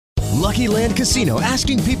Lucky Land Casino,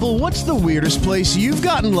 asking people, what's the weirdest place you've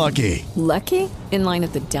gotten lucky? Lucky? In line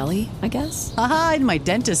at the deli, I guess? Aha, in my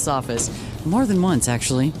dentist's office. More than once,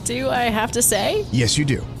 actually. Do I have to say? Yes, you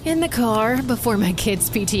do. In the car before my kids'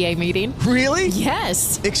 PTA meeting. Really?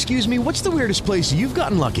 Yes. Excuse me, what's the weirdest place you've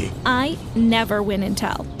gotten lucky? I never win and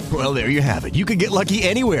tell. Well, there you have it. You can get lucky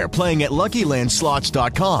anywhere, playing at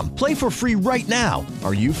LuckyLandSlots.com. Play for free right now.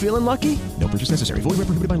 Are you feeling lucky? No purchase necessary. Void where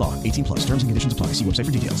prohibited by law. 18 plus. Terms and conditions apply. See website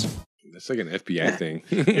for details. That's like an FBI thing.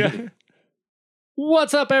 Yeah.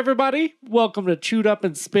 What's up, everybody? Welcome to Chewed Up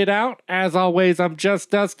and Spit Out. As always, I'm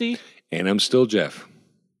just Dusty. And I'm still Jeff.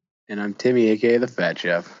 And I'm Timmy, a.k.a. the Fat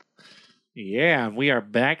Chef. Yeah, we are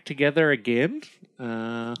back together again.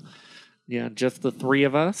 Just the three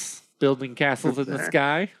of us building castles in the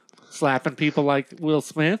sky, slapping people like Will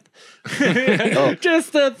Smith.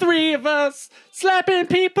 Just the three of us slapping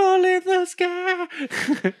people in the sky.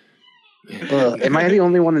 Am I the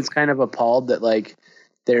only one that's kind of appalled that, like,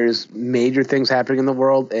 there's major things happening in the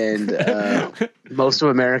world and most of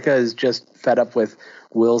America is just fed up with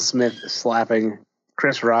Will Smith slapping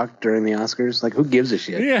Chris Rock during the Oscars? Like, who gives a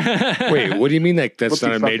shit? Yeah. Wait, what do you mean that's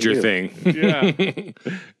not a major do? thing? Yeah.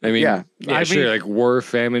 I mean, I sure, mean- like war,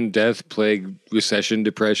 famine, death, plague, recession,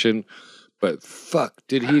 depression, but fuck,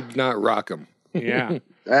 did he not rock him? Yeah.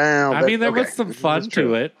 Well, I mean, there was okay. some fun That's to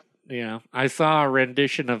true. it. Yeah. I saw a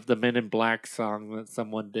rendition of the Men in Black song that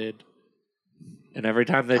someone did. And every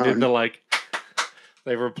time they did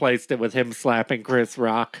they replaced it with him slapping Chris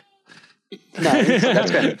Rock. No,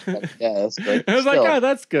 that's good. Yeah, that's good. I was like, Still. oh,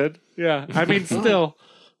 that's good. Yeah. I mean, still,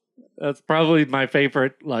 that's probably my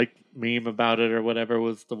favorite, like, meme about it or whatever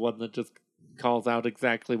was the one that just calls out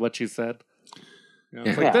exactly what you said. You know,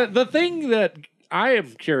 it's like the thing that I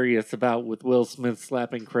am curious about with Will Smith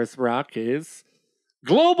slapping Chris Rock is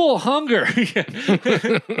global hunger.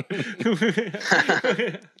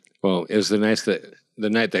 Well, it was the night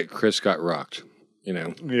that Chris got rocked, you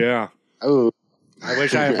know. Yeah. Oh, I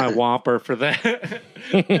wish I had my Whopper for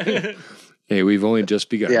that. Hey, we've only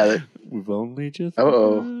just begun. yeah. We've only just.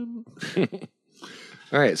 Uh-oh.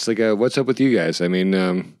 All right, it's like, what's up with you guys? I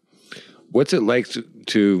mean, what's it like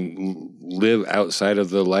to live outside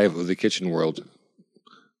of the life of the kitchen world?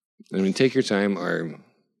 I mean, take your time, or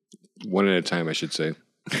one at a time, I should say.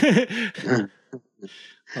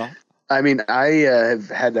 Well, I mean, I have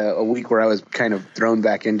had a week where I was kind of thrown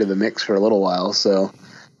back into the mix for a little while, so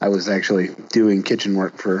I was actually doing kitchen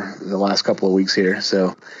work for the last couple of weeks here,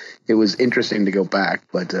 so it was interesting to go back,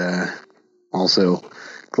 but also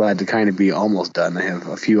glad to kind of be almost done. I have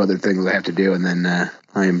a few other things I have to do, and then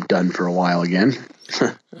I am done for a while again.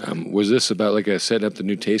 Was this about like setting up the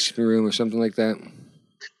new tasting room or something like that?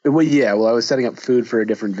 Well, yeah, I was setting up food for a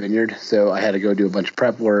different vineyard, so I had to go do a bunch of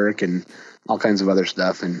prep work and all kinds of other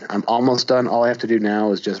stuff, and I'm almost done. All I have to do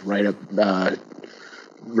now is just write up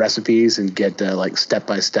recipes and get like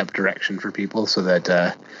step-by-step direction for people so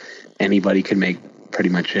that anybody can make pretty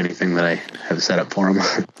much anything that I have set up for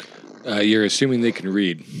them. You're assuming they can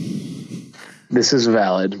read. This is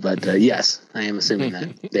valid, but yes, I am assuming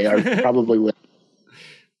that. They are probably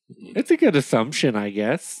it's a good assumption, I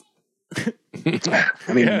guess.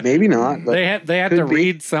 I mean, maybe not, but They had could to be.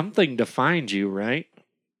 read something to find you, right?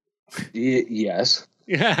 Yes.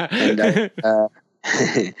 Yeah.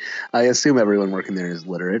 And I assume everyone working there is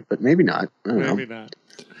literate, but maybe not. I don't know. Maybe not.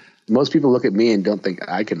 Most people look at me and don't think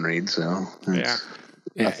I can read, so that's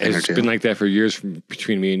Yeah, a thing or it's two. been like that for years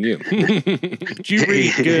between me and you. You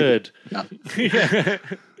read good. No. Yeah.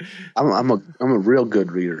 I'm a real good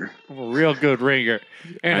reader. I'm a real good ringer.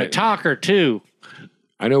 And a talker, too.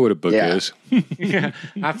 I know what a book Yeah. is. Yeah.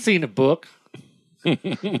 I've seen a book. They're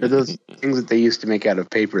those things that they used to make out of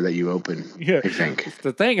paper that you open, Yeah. I think. It's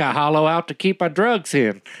the thing I hollow out to keep my drugs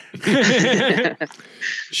in. Shitty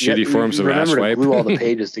Yeah, forms of remember to asswipe. glue all the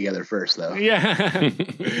pages together first, though. Yeah.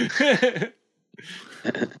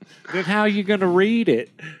 Then how are you going to read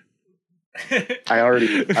it? I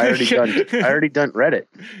already read it.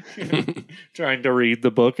 Trying to read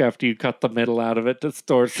the book after you cut the middle out of it to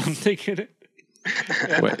store something in it.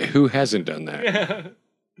 What, who hasn't done that? Yeah.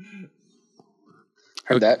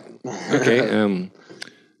 Heard that. Okay,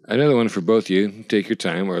 another one for both you. Take your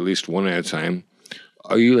time, or at least one at a time.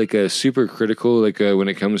 Are you like a super critical, like when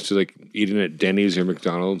it comes to like eating at Denny's or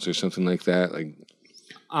McDonald's or something like that? Like,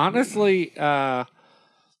 Honestly, and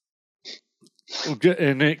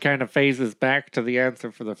it kind of phases back to the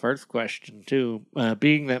answer for the first question too.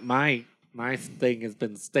 Being that my thing has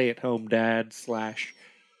been stay-at-home dad /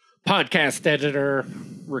 podcast editor,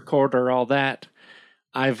 recorder, all that.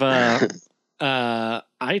 I've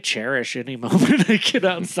I cherish any moment I get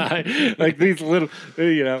outside. Like these little,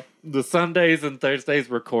 the Sundays and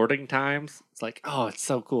Thursdays recording times. It's like, oh, it's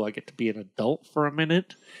so cool. I get to be an adult for a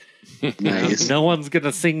minute. Nice. No one's going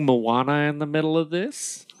to sing Moana in the middle of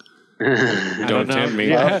this. Don't tempt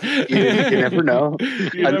me. Well, you never know.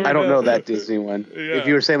 I don't know that Disney one. Yeah. If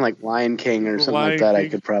you were saying like Lion King or something like that, I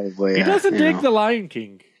could probably. He doesn't dig the Lion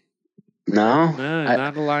King. No, No,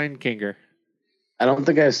 not a Lion Kinger. I don't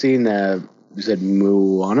think I've seen. You said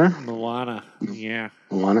Moana. Moana. Yeah.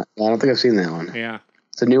 Moana. I don't think I've seen that one. Yeah.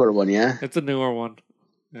 It's a newer one, yeah. It's a newer one.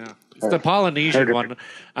 Yeah. It's the Polynesian one.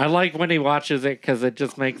 I like when he watches it because it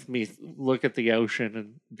just makes me look at the ocean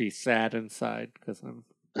and be sad inside because I'm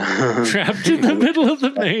trapped in the middle of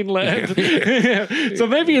the mainland. So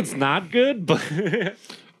maybe it's not good, but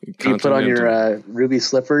You put on your ruby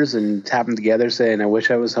slippers and tap them together, saying, "I wish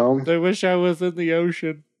I was home." I wish I was in the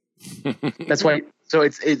ocean. That's why. So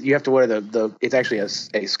you have to wear the. It's actually a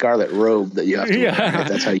scarlet robe that you have to wear. Right?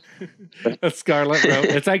 That's how. A scarlet robe.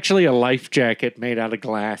 It's actually a life jacket made out of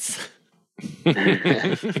glass.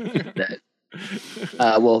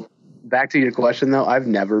 Well, back to your question though. I've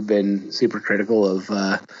never been super critical of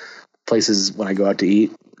places when I go out to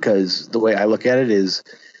eat because the way I look at it is,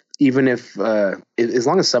 even if as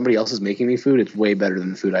long as somebody else is making me food, it's way better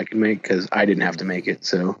than the food I can make because I didn't have to make it.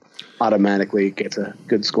 So automatically it gets a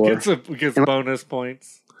good score. Gets bonus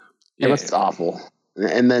points. Unless it's awful.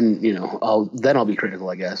 And then, I'll be critical,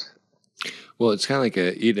 I guess. Well, it's kind of like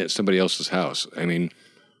eating at somebody else's house. I mean,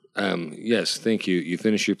 yes, thank you. You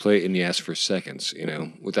finish your plate and you ask for seconds,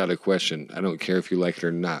 without a question. I don't care if you like it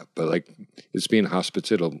or not, but like it's being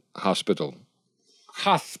hospitable.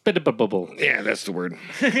 Hospitable. Yeah, that's the word.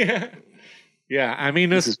 Yeah, I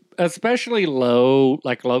mean, especially low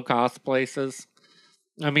cost places.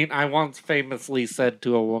 I mean, I once famously said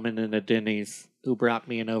to a woman in a Denny's who brought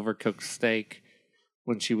me an overcooked steak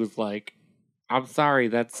when she was like, "I'm sorry,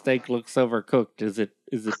 that steak looks overcooked. Is it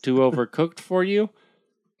too overcooked for you?"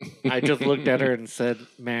 I just looked at her and said,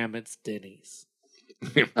 "Ma'am, it's Denny's."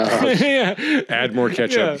 Add more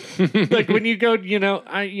ketchup. Yeah. Like when you go, you know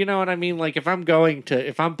what I mean? Like if I'm paying,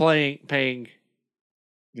 $50,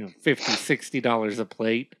 $60 a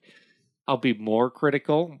plate, I'll be more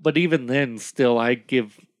critical. But even then, still, I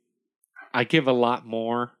give a lot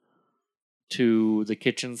more to the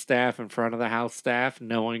kitchen staff in front of the house staff,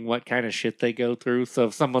 knowing what kind of shit they go through. So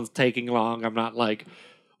if someone's taking long, I'm not like,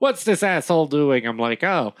 "What's this asshole doing?" I'm like,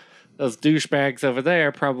 "Oh, those douchebags over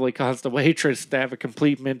there probably caused a waitress to have a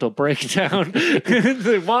complete mental breakdown."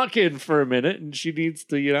 They walk in for a minute and she needs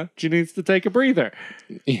to take a breather.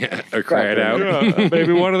 Yeah, or cry it out. Yeah,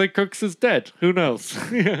 maybe one of the cooks is dead. Who knows?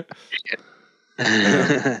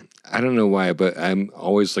 I don't know why, but I'm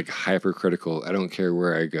always like hypercritical. I don't care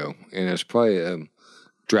where I go. And it's probably a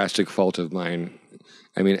drastic fault of mine.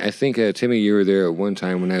 I mean, I think, Timmy, you were there at one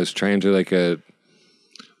time when I was trying to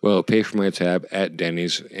pay for my tab at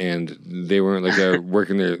Denny's, and they weren't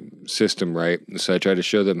working their system right. So I tried to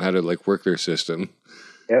show them how to work their system.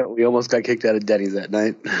 Yeah, we almost got kicked out of Denny's that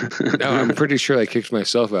night. No, I'm pretty sure I kicked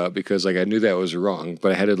myself out because I knew that was wrong,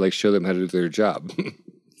 but I had to show them how to do their job.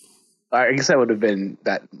 I guess that would have been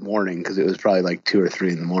that morning because it was probably 2 or 3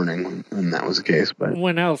 in the morning when that was the case. But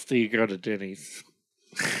when else do you go to Denny's?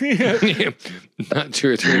 Not 2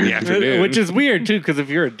 or 3 in the afternoon. Which is weird too, because if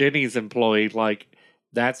you're a Denny's employee,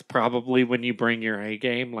 that's probably when you bring your A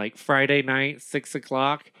game. Friday night,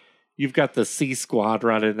 6:00, you've got the C squad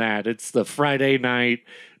running that. It's the Friday night,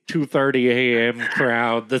 2:30 a.m.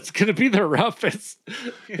 crowd that's going to be the roughest.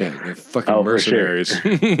 Yeah, they're fucking mercenaries.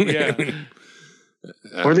 Sure. Yeah.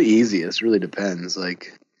 Or the easiest. Really depends. I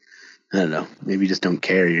don't know. Maybe you just don't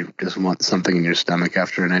care. You just want something in your stomach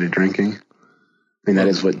after a night of drinking. I mean, that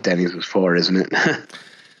is what Denny's was for, isn't it?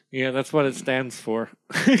 Yeah, that's what it stands for.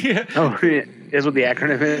 Yeah. Oh, is what the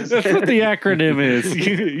acronym is? That's what the acronym is.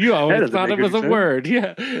 You always thought it was a word.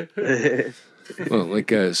 Yeah. Well,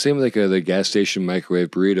 same with the gas station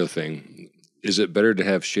microwave burrito thing. Is it better to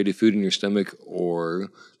have shitty food in your stomach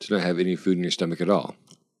or to not have any food in your stomach at all?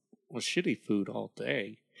 Well, shitty food all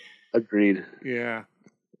day. Agreed. Yeah.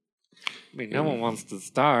 I mean, no one wants to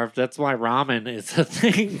starve. That's why ramen is a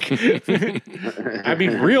thing. I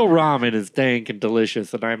mean, real ramen is dank and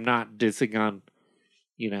delicious, and I'm not dissing on,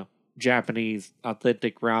 Japanese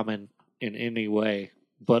authentic ramen in any way.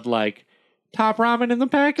 But top ramen in the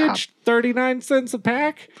package, 39 cents a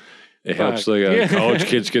pack. It helps college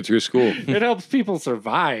kids get through school. It helps people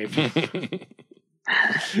survive.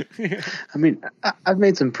 I mean, I've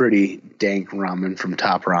made some pretty dank ramen from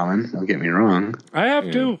Top Ramen. Don't get me wrong. I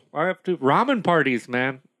have to. Ramen parties,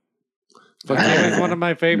 man. That's one of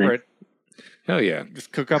my favorite. Hell yeah.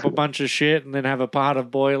 Just cook up a bunch of shit and then have a pot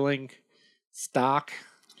of boiling stock.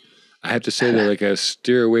 I have to say that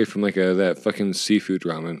steer away from that fucking seafood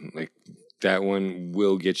ramen. Like that one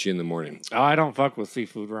will get you in the morning. Oh, I don't fuck with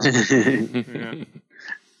seafood ramen. Yeah.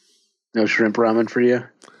 No shrimp ramen for you?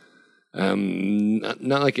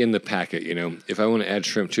 Not like in the packet, you know. If I want to add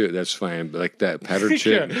shrimp to it, that's fine. But like that powdered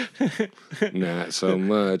shit, not so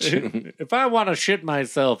much. If I want to shit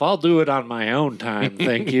myself, I'll do it on my own time.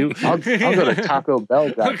 Thank you. I'll go to Taco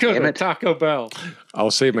Bell. I'll go Damn to it. Taco Bell.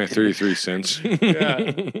 I'll save my 33 cents.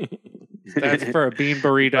 Yeah. That's for a bean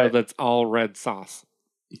burrito that's all red sauce.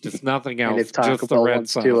 Just nothing else. And if Taco just the Bell red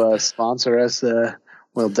wants sauce. to sponsor us,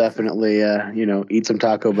 we'll definitely eat some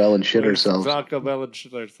Taco Bell and shit ourselves. Taco Bell and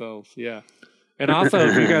shit ourselves, yeah. And also,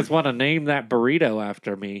 if you guys want to name that burrito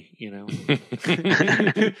after me,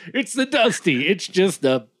 it's the Dusty. It's just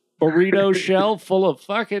a burrito shell full of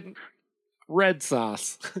fucking red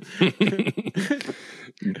sauce.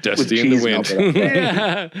 Dusty in the wind.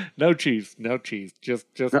 Yeah, no cheese.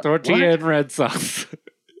 Just tortilla and red sauce.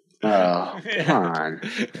 Oh, come on.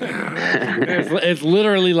 It's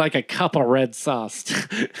literally like a cup of red sauce.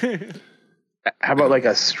 How about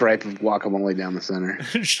a stripe of guacamole down the center?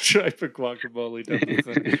 Stripe of guacamole down the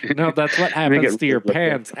center. No, that's what happens to your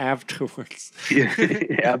pants afterwards. Yeah,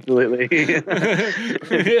 absolutely.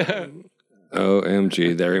 Yeah.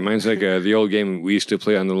 OMG. That reminds me the old game we used to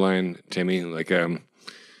play on the line, Timmy.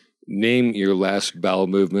 Name your last bowel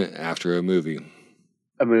movement after a movie.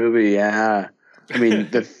 A movie, yeah. I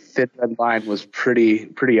mean, the Thin Red Line was pretty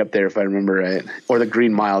up there, if I remember right. Or the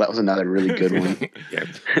Green Mile, that was another really good one. Yeah.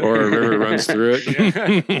 Or a river runs through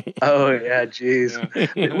it. Oh yeah, jeez.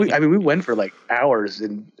 Yeah. We went for hours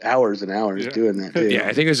and hours and hours doing that too. Yeah,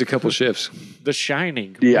 I think there's a couple shifts. The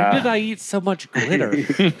Shining. Yeah. When did I eat so much glitter?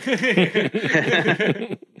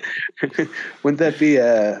 Wouldn't that be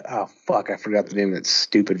I forgot the name of that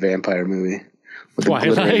stupid vampire movie. With the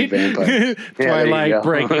glittering Twilight. vampire. Twilight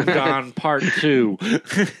Breaking Dawn Part 2. Oh,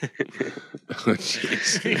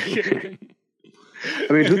 jeez.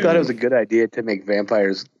 I mean, who thought it was a good idea to make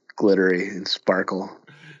vampires glittery and sparkle?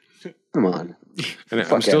 Come on. And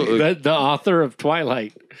I'm still The author of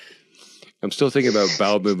Twilight. I'm still thinking about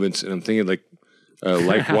bowel movements, and I'm thinking like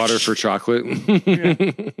water for chocolate.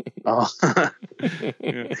 Oh.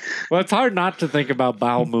 Yeah. Well, it's hard not to think about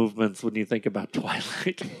bowel movements when you think about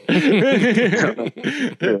Twilight. Yeah.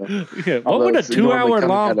 What would a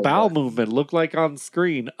 2-hour-long bowel movement look like on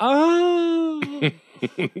screen? Oh,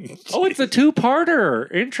 it's a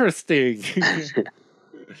 2-parter. Interesting.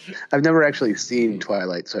 I've never actually seen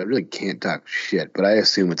Twilight, so I really can't talk shit, but I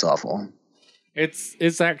assume it's awful.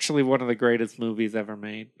 It's actually one of the greatest movies ever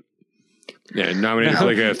made. Yeah, nominated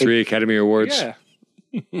for 3 Academy Awards. Yeah.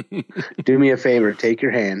 Do me a favor, take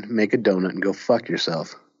your hand, make a donut, and go fuck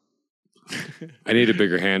yourself. I need a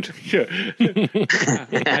bigger hand. Yeah.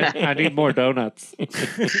 I need more donuts.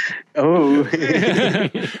 Oh.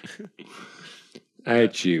 I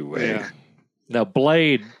chew way. Yeah. Now,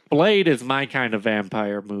 Blade is my kind of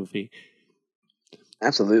vampire movie.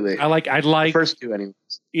 Absolutely. I like the first two anyways.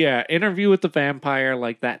 Yeah, Interview with the Vampire,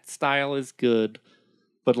 that style is good.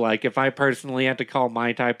 But if I personally had to call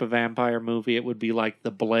my type of vampire movie, it would be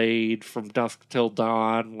The Blade, From Dusk Till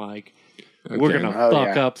Dawn. We're gonna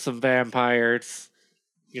fuck up some vampires.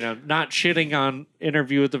 Not shitting on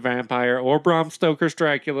Interview with the Vampire or Bram Stoker's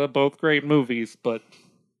Dracula, both great movies, but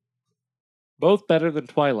both better than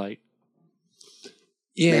Twilight.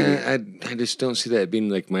 Yeah, I just don't see that being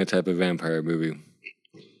my type of vampire movie.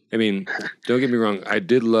 I mean, don't get me wrong. I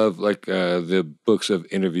did love the books of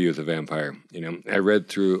Interview with the Vampire. I read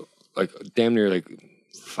through damn near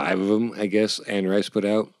 5 of them, I guess. Anne Rice put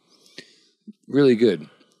out. Really good,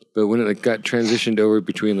 but when it got transitioned over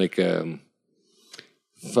between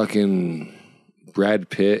fucking Brad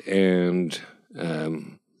Pitt and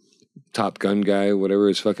Top Gun guy, whatever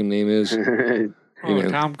his fucking name is.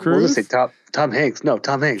 Tom Cruise? Say Tom Hanks. No,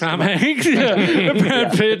 Tom Hanks. Tom Hanks.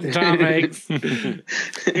 Brad Pitt and Tom Hanks.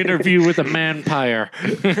 Interview with a Manpire.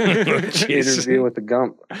 Interview with the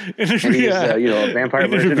Gump. And he's a vampire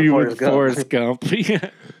version Interview of with Forrest Gump.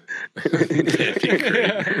 Yeah.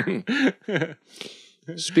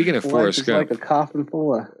 Speaking of Forrest Gump. It's like a coffin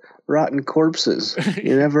full of rotten corpses.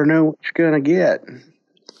 You never know what you're going to get.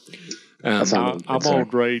 I'm on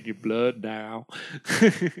drain your blood now.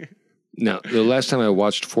 Now, the last time I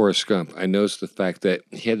watched Forrest Gump, I noticed the fact that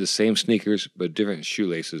he had the same sneakers but different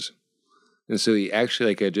shoelaces. And so he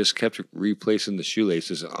actually just kept replacing the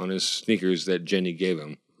shoelaces on his sneakers that Jenny gave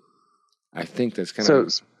him. I think that's kind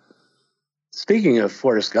of... Speaking of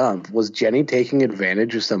Forrest Gump, was Jenny taking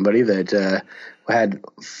advantage of somebody that had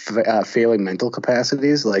failing mental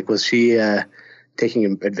capacities? Like, was she taking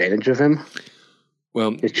advantage of him?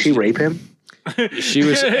 Well, did she rape him? She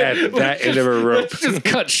was at that end of her rope. Let's just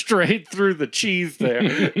cut straight through the cheese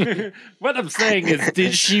there. What I'm saying is,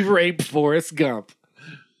 did she rape Forrest Gump?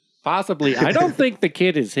 Possibly. I don't think the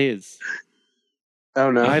kid is his.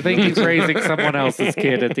 Oh, no. I think he's raising someone else's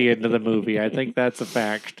kid at the end of the movie. I think that's a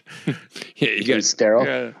fact. Yeah, you got sterile.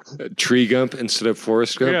 Yeah. Tree Gump instead of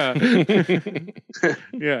Forrest Gump. Yeah.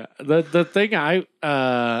 Yeah. The thing I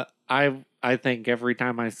think every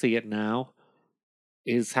time I see it now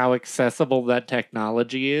is how accessible that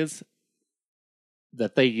technology is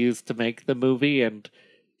that they used to make the movie, and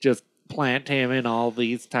just plant him in all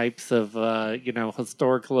these types of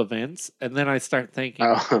historical events. And then I start thinking,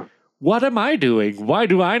 what am I doing? Why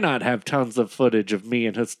do I not have tons of footage of me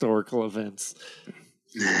in historical events?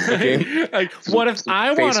 Okay. Like, what if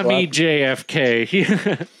I want to meet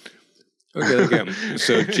JFK? Okay.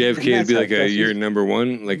 So JFK would be like your number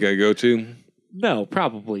one, like a go-to? No,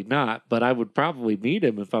 probably not. But I would probably meet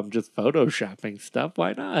him if I'm just photoshopping stuff.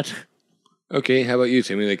 Why not? Okay, how about you,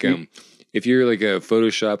 Timmy? Like, if you're like a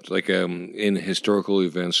photoshopped, like in historical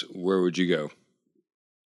events, where would you go?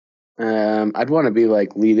 I'd want to be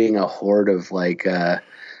like leading a horde of like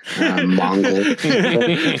Mongol. Like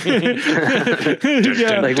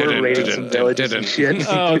we're raiding some villages and shit.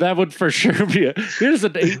 Oh, that would for sure be here's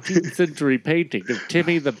an 18th century painting of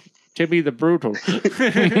Timmy the Brutal.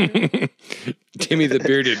 Timmy the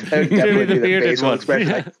Bearded. Timmy the Bearded one.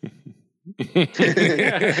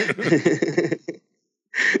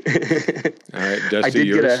 All right, Dusty, I did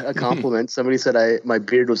yours? get a compliment. Somebody said my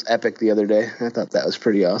beard was epic the other day. I thought that was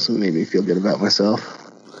pretty awesome. Made me feel good about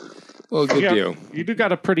myself. Well, good deal. You do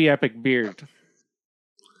got a pretty epic beard.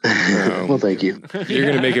 Well, thank you. You're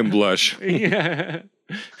going to make him blush. Yeah.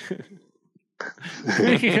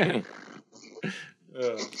 Yeah.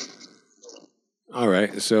 All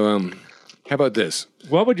right, so how about this?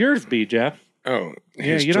 What would yours be, Jeff? Oh,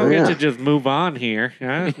 yeah, you don't get to just move on here.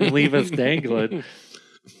 Huh? Leave us dangling.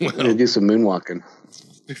 I'm going to do some moonwalking.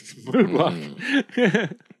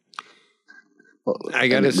 Moonwalk. Well, I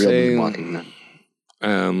got to say,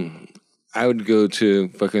 moonwalking, I would go to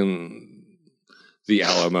fucking the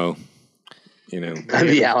Alamo. You know,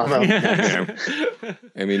 the Alamo. Yeah.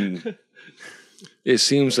 I mean, it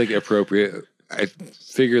seems like appropriate. I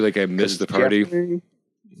figure like I missed the party.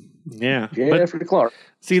 Yeah, Jeffrey Clark.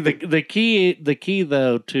 See, the key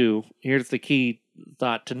though too. Here's the key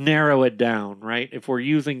thought to narrow it down. Right, if we're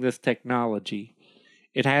using this technology,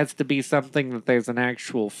 it has to be something that there's an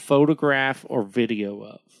actual photograph or video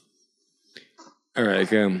of. All right,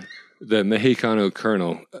 the Mexicano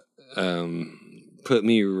Colonel put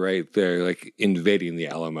me right there, like invading the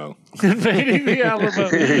Alamo. Invading the Alamo.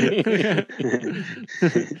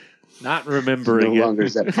 Not remembering No longer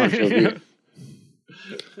is that Pancho Villa.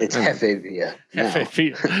 It's Hefe Villa.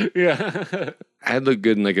 Yeah. I'd look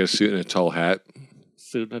good in like a suit and a tall hat.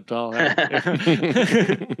 Suit and a tall hat.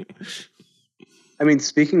 I mean,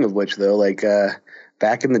 speaking of which, though, like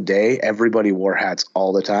back in the day, everybody wore hats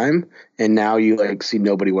all the time, and now you like see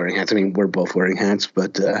nobody wearing hats. I mean, we're both wearing hats,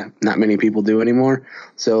 but not many people do anymore.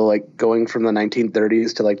 So, like going from the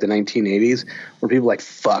 1930s to like the 1980s, where people like,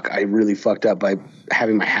 "Fuck, I really fucked up by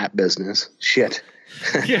having my hat business." Shit.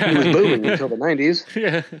 Yeah. It was booming until the 90s.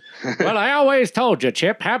 Yeah. Well, I always told you,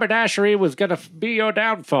 Chip, haberdashery was going to be your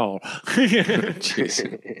downfall.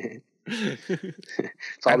 Jeez.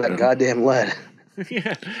 It's all that goddamn lead.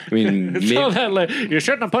 Yeah. I mean, you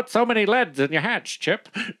shouldn't have put so many leads in your hats, Chip.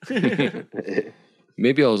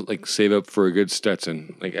 maybe I'll like save up for a good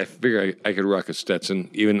Stetson. Like I figure I could rock a Stetson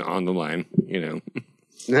even on the line. You know,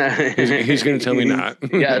 he's going to tell me not.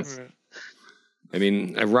 Yes. I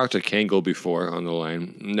mean, I've rocked a Kangol before on the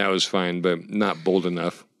line. And that was fine, but not bold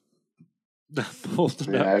enough. Not bold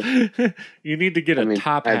enough. You need to get a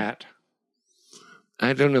top hat.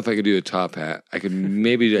 I don't know if I could do a top hat. I could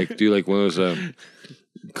maybe like do like one of those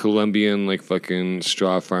Colombian like fucking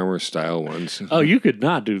straw farmer style ones. Oh, you could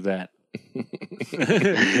not do that.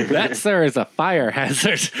 That, sir, is a fire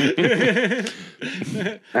hazard.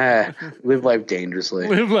 Live life dangerously.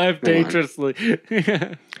 Live life dangerously.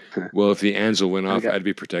 Well, if the Ansel went off, I'd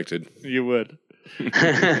be protected. You would.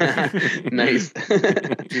 Nice.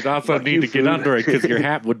 You'd also need to get under it because your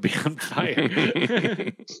hat would be on fire.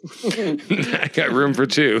 I got room for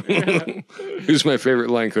two. Who's my favorite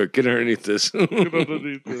line cook? Get underneath this.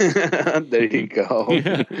 There you go.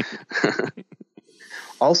 Yeah.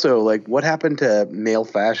 Also, like, what happened to male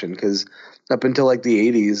fashion? Because up until like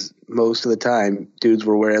the 80s, most of the time, dudes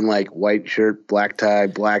were wearing like white shirt, black tie,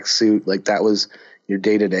 black suit. Like that was your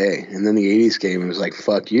day to day. And then the 80s came and it was like,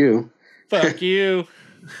 fuck you. Fuck you.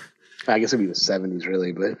 I guess it'd be the 70s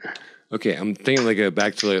really, but. Okay, I'm thinking like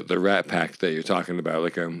back to like the Rat Pack that you're talking about,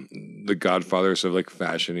 like the godfathers of like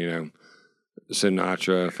fashion, you know,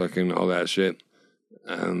 Sinatra, fucking all that shit.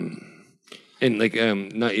 And like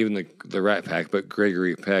not even the Rat Pack, but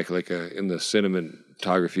Gregory Peck, like in the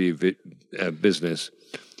cinematography business,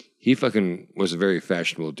 he fucking was a very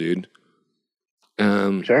fashionable dude.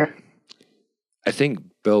 Sure. I think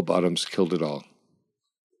bell bottoms killed it all.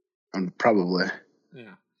 Probably.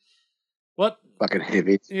 Yeah. What? Fucking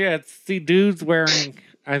hippies. Yeah, see, dudes wearing.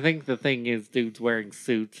 I think the thing is, dudes wearing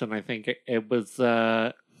suits, and I think it was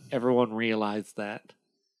everyone realized that.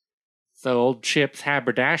 So old Chip's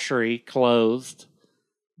haberdashery closed,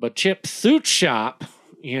 but Chip's suit shop,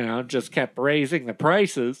 you know, just kept raising the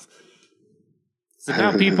prices. So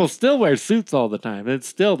now people still wear suits all the time. There's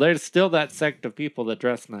still that sect of people that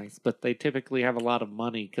dress nice, but they typically have a lot of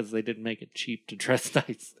money because they didn't make it cheap to dress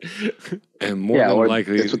nice. And more than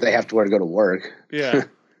likely, that's what they have to wear to go to work. Yeah.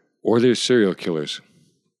 Or they're serial killers.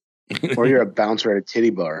 Or you're a bouncer at a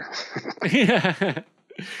titty bar. Yeah.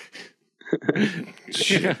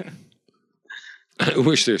 Shit. I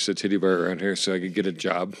wish there's a titty bar around here so I could get a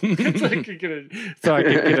job. So I could get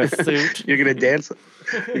a suit. You're gonna dance.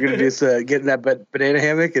 You're gonna just get in that banana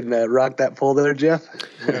hammock and rock that pole there, Jeff.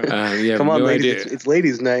 Yeah, Come on, no ladies! idea. It's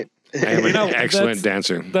ladies' night. I am an excellent that's-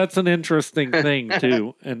 dancer. That's an interesting thing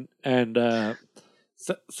too, and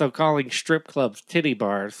so calling strip clubs titty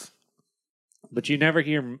bars, but you never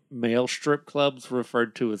hear male strip clubs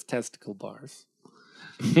referred to as testicle bars.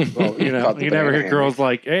 Well, You know, you never hear girls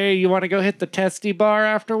like, "Hey, you want to go hit the testy bar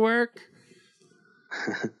after work?"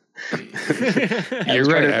 You're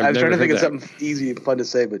right. I was trying to think of that. something easy and fun to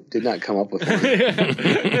say, but did not come up with one.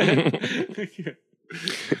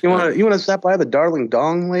 You want to stop by the Darling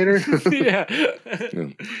Dong later? Yeah,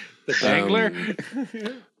 the dangler.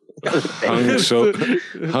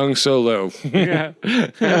 hung so low. Yeah,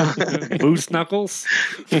 moose knuckles.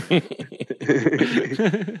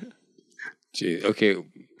 Gee, okay.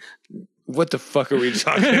 What the fuck are we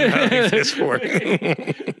talking about this for?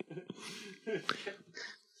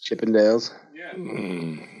 Chippendales.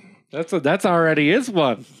 That's already is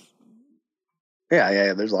one.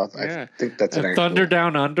 Yeah. There's lots. Yeah. I think that's an And actual. Thunder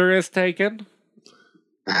Down Under is taken.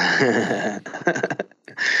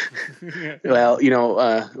 Well, you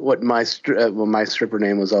know what my stripper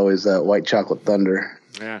name was always White Chocolate Thunder.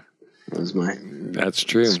 Yeah, That was my That's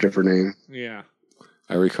true. stripper name. yeah.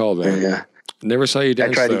 I recall that. Yeah. Never saw you I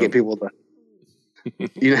dance. tried to though. get people to.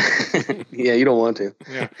 You know, yeah, you don't want to.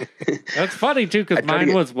 Yeah, that's funny too I because tried to mine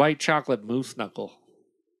get- was white chocolate moose knuckle.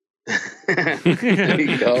 There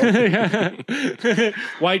you go. Yeah.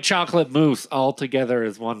 White chocolate mousse all together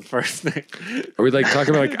is one first name. Are we like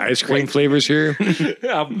talking about like ice cream flavors here?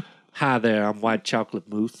 Hi there, I'm white chocolate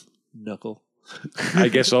mousse knuckle. I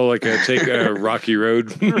guess I'll like take a Rocky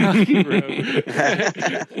Road. Rocky Road.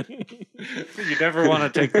 You never want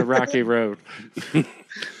to take the Rocky Road.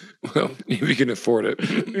 Well, if you can afford it.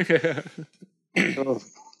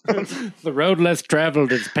 The road less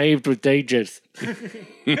traveled is paved with dangers.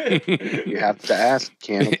 You have to ask.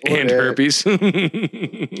 Can't afford And it. herpes.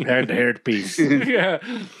 And herpes. Yeah.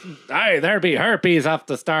 Aye, there be herpes off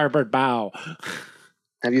the starboard bow.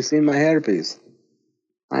 Have you seen my hairpiece?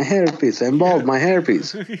 My hairpiece. I'm bald. My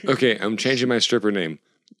hairpiece. Okay, I'm changing my stripper name.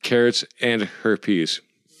 Carrots and herpes.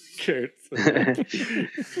 Carrots.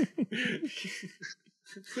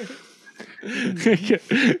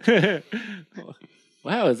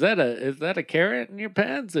 Wow, is that a carrot in your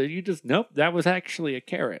pants? Or you just nope, that was actually a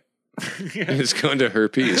carrot. It's going to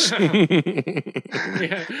herpes.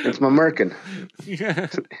 Yeah. It's my merkin. Yeah.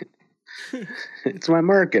 It's my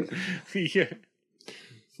merkin. Yeah.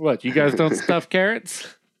 What, you guys don't stuff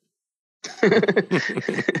carrots?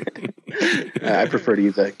 I prefer to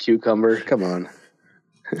use a cucumber. Come on.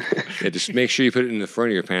 Yeah, just make sure you put it in the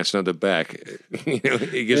front of your pants, not the back. You know,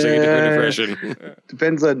 it gives like a different impression.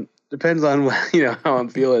 Depends on how I'm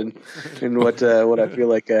feeling and what I feel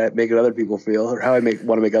like making other people feel, or how I want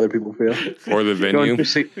to make other people feel. Or the venue.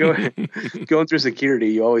 Going through security,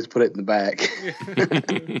 you always put it in the back.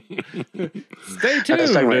 Stay talking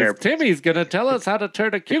about tuned. air- As Timmy's going to tell us how to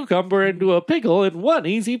turn a cucumber into a pickle in one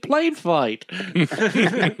easy plane fight.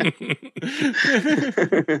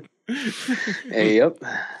 Hey, yep.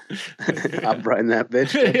 I'll brine that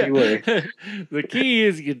bitch. Don't you worry. The key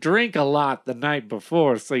is you drink a lot the night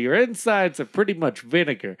before, so your insides are pretty much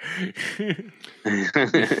vinegar.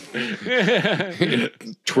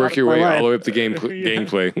 Twerk your way all the way up the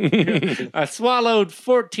gameplay. I swallowed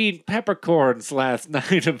 14 peppercorns last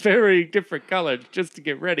night, a very different color, just to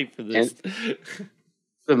get ready for this.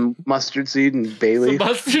 Some mustard seed and bay leaf. Some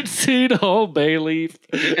mustard seed, whole bay leaf.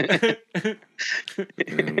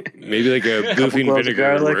 Maybe like a goofy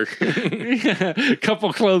vinegar would work. A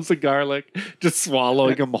couple cloves of garlic, just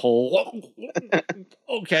swallowing them whole.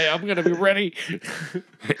 Okay, I'm gonna be ready.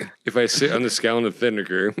 If I sit on the scallon of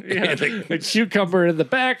vinegar, A cucumber in the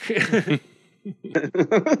back.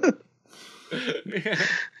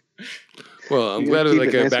 Well, I'm glad we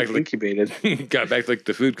got back incubated. got back to like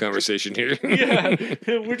the food conversation here. Yeah,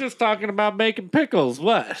 we're just talking about making pickles.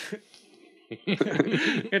 What?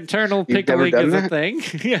 Internal pickling is a thing.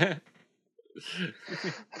 Yeah.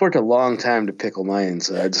 I've worked a long time to pickle my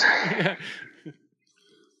insides.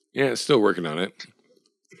 Yeah, still working on it.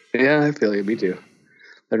 Yeah, I feel you. Me too.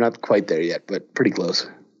 They're not quite there yet, but pretty close.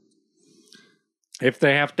 If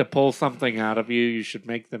they have to pull something out of you, you should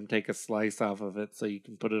make them take a slice off of it so you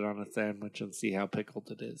can put it on a sandwich and see how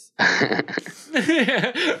pickled it is.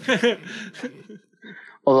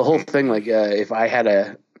 Well, the whole thing, like, if I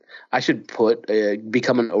had I should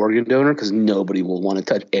become an organ donor because nobody will want to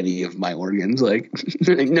touch any of my organs. Like,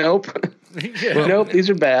 nope. Nope,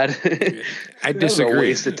 these are bad. I disagree. A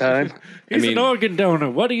waste of time. He's an organ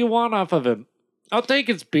donor. What do you want off of him? I'll take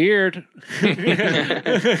his beard.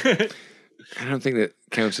 I don't think that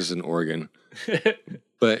counts as an organ.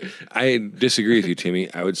 But I disagree with you,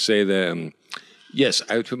 Timmy. I would say that, yes,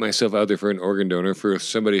 I would put myself out there for an organ donor for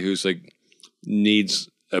somebody who's like needs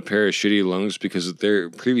a pair of shitty lungs because their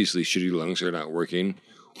previously shitty lungs are not working,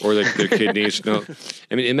 or like their kidneys. No,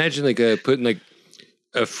 I mean, imagine like putting like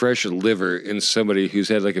a fresh liver in somebody who's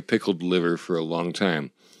had like a pickled liver for a long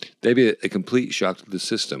time. That'd be a complete shock to the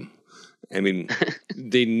system. I mean,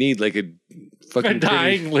 they need like a fucking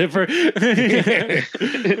dying liver.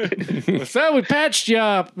 So we patched you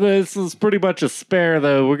up. This is pretty much a spare,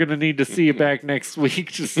 though. We're gonna need to see you back next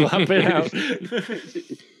week to swap it out.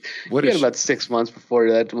 What is about 6 months before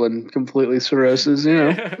that one completely cirrhosis? You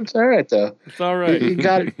know, it's all right though. It's all right. You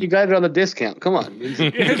got it on the discount. Come on.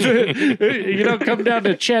 You don't come down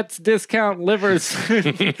to Chet's discount livers.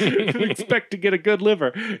 Expect to get a good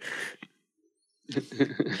liver.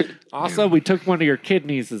 Also, we took one of your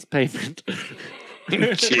kidneys as payment.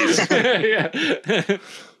 Jeez. Yeah.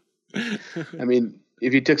 I mean,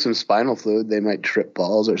 if you took some spinal fluid, they might trip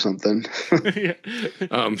balls or something. Yeah.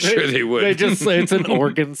 I'm sure they would. They just say it's an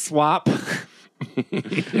organ swap.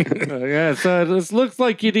 Yeah, so this looks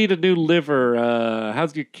like you need a new liver.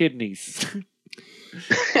 How's your kidneys?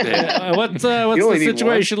 What's the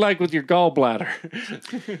situation like with your gallbladder?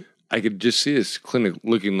 I could just see this clinic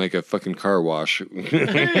looking like a fucking car wash.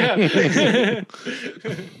 Hey,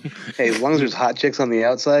 as long as there's hot chicks on the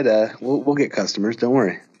outside, we'll get customers. Don't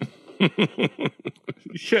worry.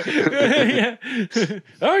 Yeah.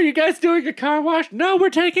 Oh, you guys doing a car wash? No, we're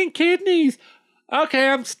taking kidneys. Okay,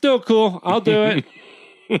 I'm still cool. I'll do it.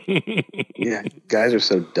 Yeah, guys are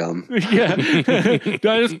so dumb. Yeah. Do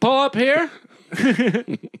I just pull up here?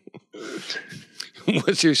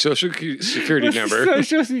 What's your social security number?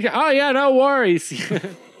 Oh, yeah, no worries.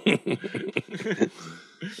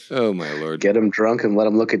 Oh, my Lord. Get them drunk and let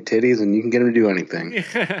them look at titties, and you can get them to do anything.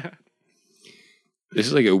 Yeah. This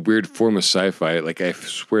is like a weird form of sci-fi. Like, I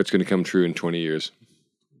swear it's going to come true in 20 years.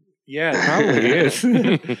 Yeah, it probably is.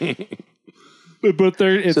 But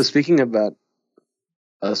there. So speaking about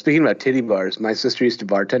titty bars, my sister used to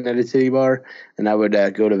bartend at a titty bar, and I would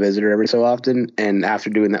go to visit her every so often. And after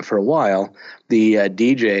doing that for a while, the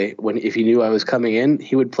DJ, if he knew I was coming in,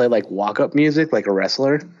 he would play like walk-up music, like a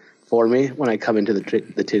wrestler, for me when I come into the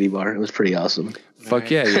titty bar. It was pretty awesome. Fuck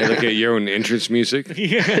yeah! You had like your own entrance music.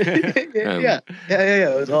 Yeah. Yeah.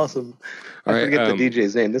 It was awesome. I forget the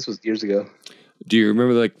DJ's name. This was years ago. Do you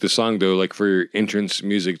remember like the song though, like for your entrance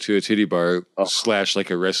music to a titty bar /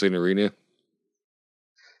 like a wrestling arena?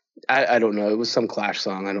 I don't know. It was some Clash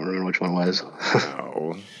song. I don't remember which one it was.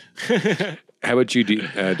 Oh. How about you,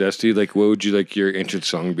 Dusty? Like, what would you like your entrance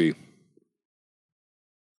song be?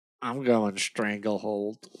 I'm going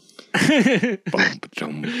Stranglehold. I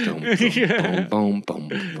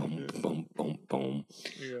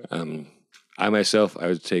myself, I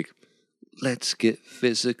would take Let's Get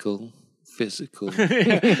Physical.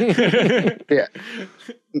 Yeah.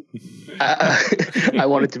 I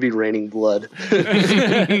want it to be Raining Blood.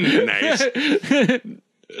 Nice.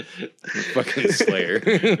 Fucking Slayer.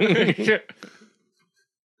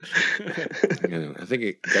 I think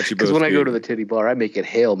it got you both. Because when I go good. to the titty bar, I make it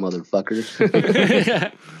hail, motherfuckers.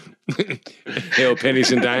 Hail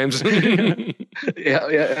pennies and dimes. yeah.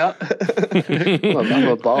 I'm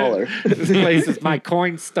a baller. This place is my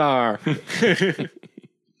coin star.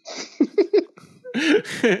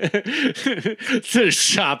 It's a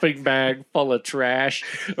shopping bag full of trash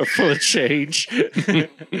or full of change. Walking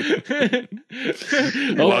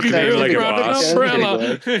in like a brought an boss.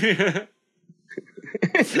 umbrella.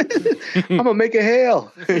 I'm gonna make it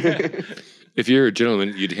hail. If you're a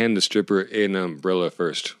gentleman, you'd hand the stripper an umbrella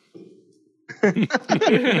first.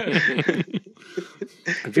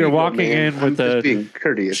 If you're walking in with I'm just being a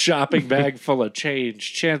courteous. shopping bag full of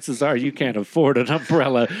change, chances are you can't afford an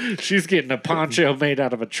umbrella. She's getting a poncho made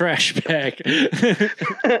out of a trash bag.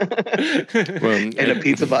 Well, And a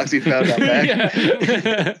pizza box you found out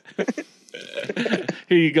back.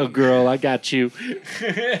 Here you go, girl. I got you.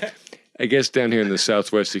 I guess down here in the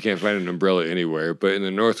Southwest, you can't find an umbrella anywhere, but in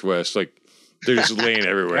the Northwest, like, they're just laying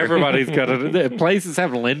everywhere. Everybody's got it. Places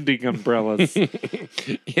have lending umbrellas. Yeah.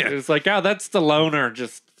 It's like, oh, that's the loaner.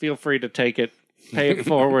 Just feel free to take it. Pay it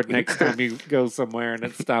forward next time you go somewhere and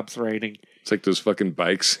it stops raining. It's like those fucking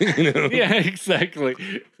bikes, you know? Yeah, exactly.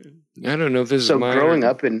 I don't know if this So is mine. growing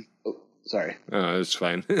up in, sorry, Oh, it's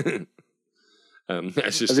fine. I was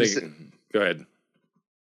just I was thinking. Go ahead.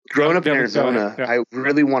 growing up in Go Arizona, ahead. I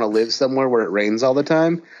really want to live somewhere where it rains all the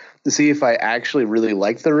time to see if I actually really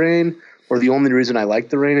like the rain, or the only reason I like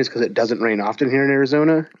the rain is because it doesn't rain often here in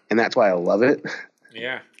Arizona, and that's why I love it.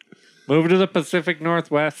 Yeah. Move to the Pacific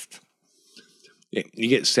Northwest. Yeah, you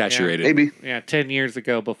get saturated. Maybe. Yeah, 10 years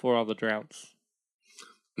ago before all the droughts.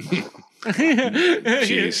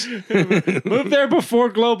 Jeez. Move there before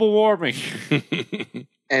global warming.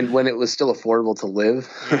 And when it was still affordable to live.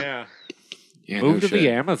 Yeah. Yeah, Move no to the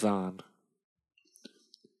shit. Amazon.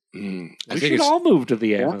 I We think should it's. all move to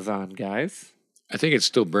the Amazon, guys. I think it's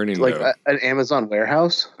still burning. Like though. an Amazon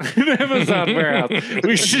warehouse. An Amazon warehouse.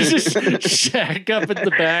 We should just shack up in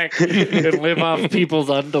the back and live off people's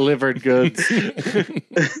undelivered goods.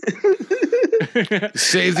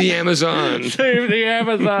 Save the Amazon. Save the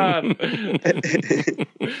Amazon.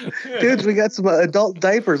 Dudes, we got some adult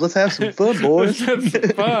diapers. Let's have some fun, boys.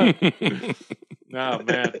 That's fun. Oh,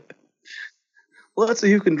 man. Let's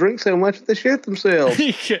see who can drink so much that they shit themselves.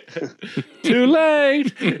 Too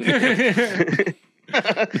late.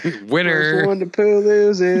 Winner. First one to poo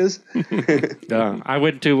loses. I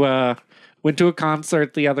went to a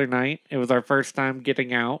concert the other night. It was our first time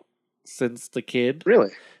getting out since the kid. Really?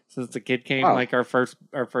 Since the kid came, Wow. like our first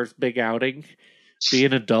big outing,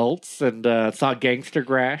 being adults, and saw Gangster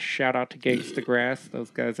Grass. Shout out to Gangster Grass.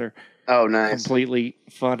 Those guys are Oh, nice. completely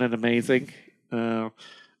fun and amazing.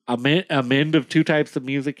 A mend of two types of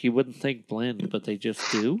music you wouldn't think blend, but they just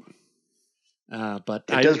do. But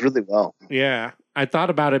It does really well. yeah, I thought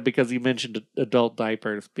about it because you mentioned adult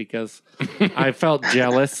diapers, because I felt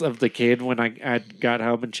jealous of the kid when I got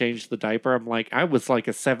home and changed the diaper. I'm like, I was like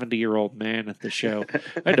a 70-year-old man at the show.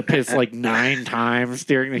 I had to piss like 9 times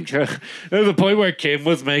during the show. There was a point where Kim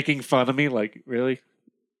was making fun of me, like, really,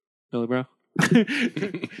 bro?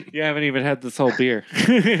 You haven't even had this whole beer.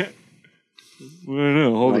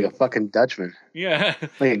 No, hold Like it. a fucking Dutchman. Yeah.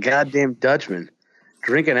 Like a goddamn Dutchman.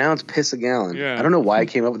 Drink an ounce, piss a gallon. Yeah. I don't know why I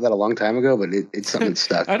came up with that a long time ago, but it's something that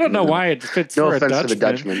stuck. I don't know why it fits No for offense a to the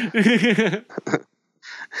Dutchman.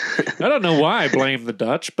 I don't know why I blame the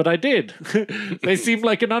Dutch, but I did. They seem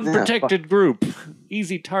like an unprotected group.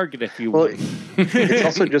 Easy target, if you Well, will. it's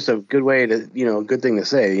also just a good way to, a good thing to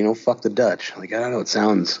say, fuck the Dutch. Like, I don't know, it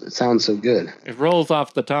sounds so good. It rolls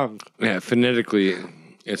off the tongue. Yeah, phonetically,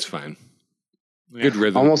 it's fine. Good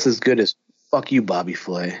rhythm. Almost as good as fuck you, Bobby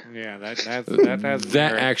Flay. Yeah, that has that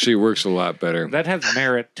merit. actually works a lot better. That has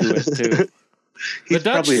merit to it too. The He's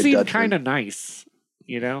Dutch probably a seem Dutchman. kind of nice,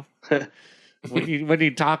 when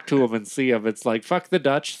you talk to them and see them, it's like fuck the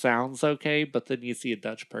Dutch sounds okay, but then you see a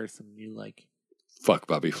Dutch person, you like Fuck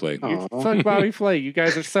Bobby Flay. fuck Bobby Flay. You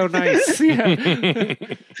guys are so nice. Yeah.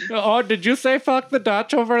 Oh, did you say fuck the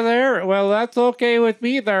Dutch over there? Well, that's okay with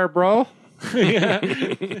me there, bro. Yeah.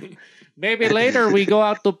 Maybe later we go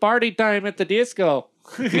out to party time at the disco.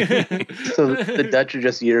 So the Dutch are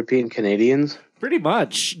just European Canadians? Pretty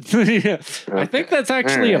much. Yeah. I think that's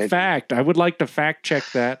actually a Alright. fact. I would like to fact check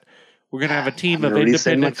that. We're going to have a team of I'm gonna resend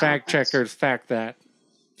my independent fact comments. checkers fact that.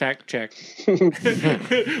 Fact check. We're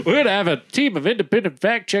going to have a team of independent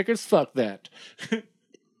fact checkers. Fuck that.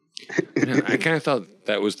 I kind of thought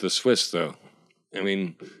that was the Swiss, though. I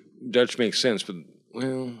mean, Dutch makes sense, but,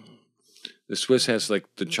 well, the Swiss has, like,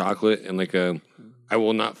 the chocolate and, like, I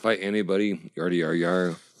will not fight anybody, yardy yar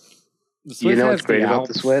yar. The Swiss You know has what's great the about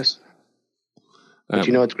the Alps. Swiss? But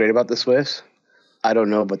you know what's great about the Swiss? I don't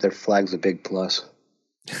know, but their flag's a big plus.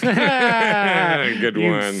 Good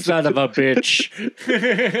You one. son of a bitch.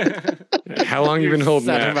 How long you been holding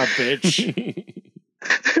Son that? of a bitch.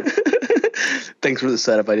 Thanks for the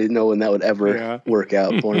setup. I didn't know when that would ever work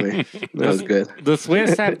out for me. That was good. The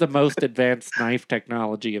Swiss have the most advanced knife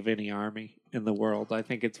technology of any army in the world. I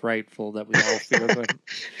think it's rightful that we all fear them.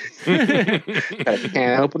 Got a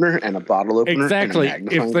can opener and a bottle opener. Exactly. And a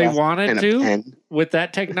magnifying If they glass wanted and a to, pen with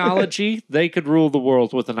that technology, they could rule the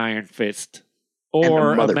world with an iron fist and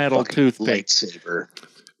or a metal motherfucking toothpick. lightsaber.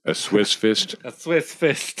 A Swiss fist. A Swiss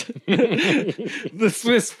fist. The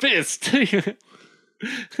Swiss fist.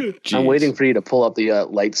 Jeez. I'm waiting for you to pull up the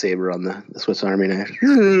lightsaber on the Swiss Army knife.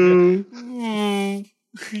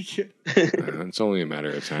 It's only a matter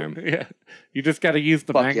of time. Yeah. You just got to use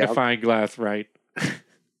the Fuck yeah. magnifying glass right.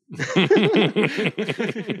 I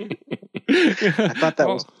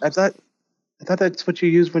thought that's what you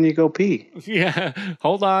use when you go pee. Yeah.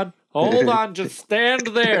 Hold on. Just stand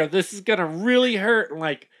there. This is going to really hurt in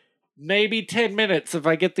like maybe 10 minutes if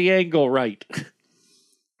I get the angle right.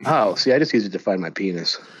 Oh, see, I just use it to find my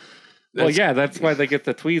penis. Well, yeah, that's why they get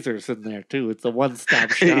the tweezers in there too. It's a one-stop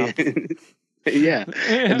shop. Yeah.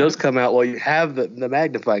 And those come out while you have the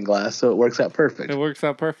magnifying glass, so it works out perfect. It works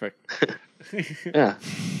out perfect. Yeah.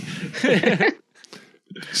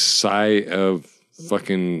 Sigh of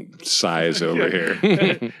fucking size over here.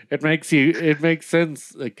 It makes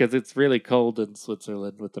sense because it's really cold in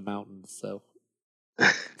Switzerland with the mountains, so.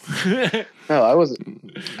 No, I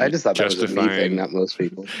wasn't. I just thought that was a me Justifying. thing, not most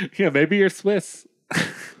people. Yeah, maybe you're Swiss.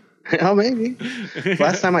 Oh, maybe.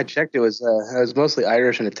 Last time I checked, it was mostly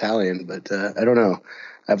Irish and Italian, but I don't know.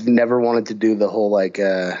 I've never wanted to do the whole like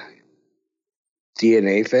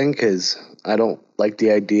DNA thing because I don't like the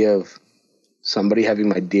idea of somebody having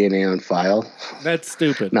my DNA on file. That's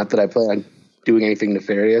stupid. Not that I plan on doing anything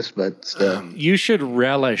nefarious, but still. You should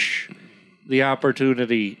relish the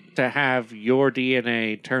opportunity to have your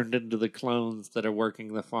DNA turned into the clones that are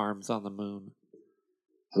working the farms on the moon.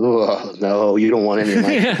 Oh, no, you don't want any of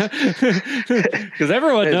my... Because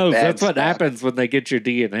everyone That's knows bad that's what stuff. happens when they get your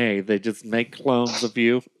DNA. They just make clones of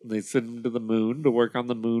you. And they send them to the moon to work on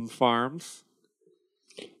the moon farms.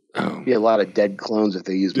 Oh. Be a lot of dead clones if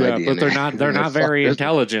they use my Yeah, DNA. but they're not very Fuck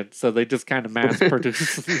intelligent, so they just kind of mass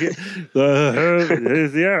produce.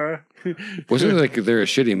 Yeah. Wasn't there a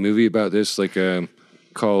shitty movie about this,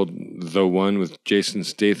 called The One with Jason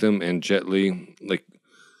Statham and Jet Li?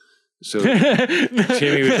 So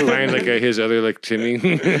Timmy was playing his other Timmy.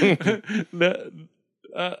 No,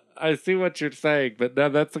 I see what you're saying, but no,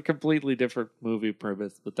 that's a completely different movie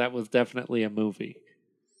premise. But that was definitely a movie.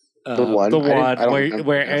 The One? The I don't one remember.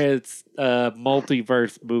 where it's a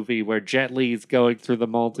multiverse movie where Jet Li's going through the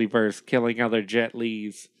multiverse, killing other Jet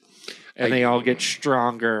Li's, and they all get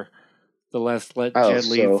stronger the less Jet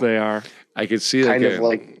Li's they are. I could see Kind of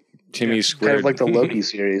like Timmy squared. Kind of like the Loki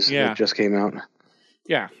series Yeah. that just came out.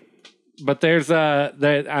 Yeah. But there's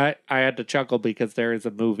I had to chuckle because there is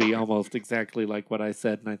a movie almost exactly like what I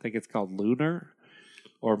said, and I think it's called Lunar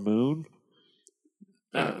or Moon.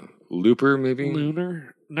 Looper, maybe?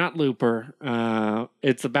 Lunar, not Looper.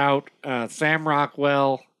 It's about Sam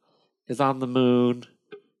Rockwell is on the moon,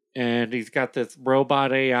 and he's got this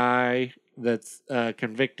robot AI that's a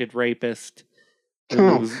convicted rapist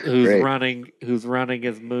who's great. running his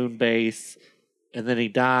moon base, and then he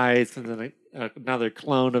dies, and then another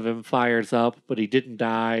clone of him fires up, but he didn't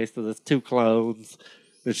die, so there's two clones.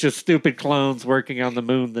 It's just stupid clones working on the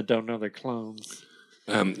moon that don't know they're clones.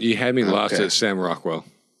 You had me lost at Sam Rockwell.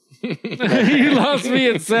 You lost me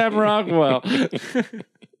at Sam Rockwell.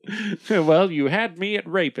 Well, you had me at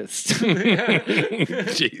rapist.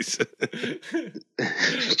 Jeez.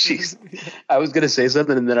 Jeez. I was going to say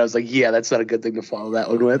something, and then I was like, yeah, that's not a good thing to follow that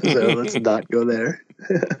one with, so let's not go there.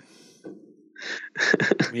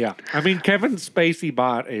 Yeah. I mean, Kevin Spacey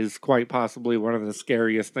bot is quite possibly one of the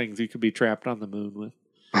scariest things you could be trapped on the moon with.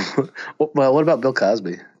 Well, what about Bill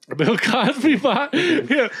Cosby? Bill Cosby bot?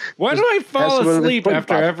 Yeah. Why do I fall That's one of the asleep pudding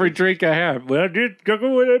after pops. every drink I have? Well, just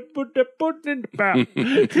go and put the pudding in the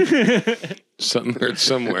mouth. Something hurts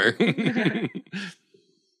somewhere.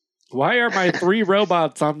 Why are my three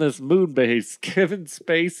robots on this moon base? Kevin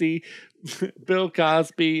Spacey, Bill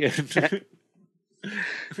Cosby, and...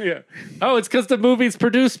 Yeah. Oh, it's because the movie's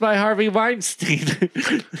produced by Harvey Weinstein.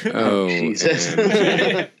 Oh, Jesus.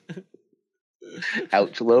 and-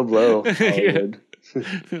 Ouch, low blow. Hollywood.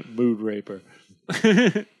 Moon raper.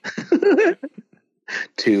 2.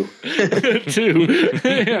 2.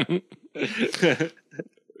 Yeah.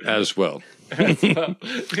 as well. As well.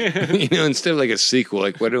 You know, instead of like a sequel,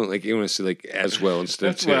 like why don't like you want to say like as well instead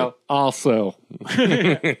of As two? well, also.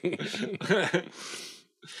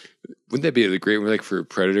 Wouldn't that be the great one like for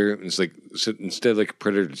Predator? It's like so instead of like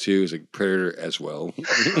Predator 2, it's like Predator as well.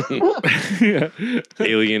 Yeah.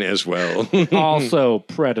 Alien as well. Also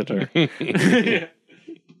Predator.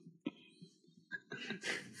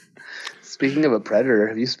 Speaking of a predator,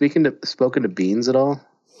 have you spoken to Beans at all?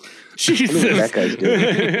 Jesus. What that guy's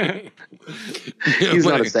doing. He's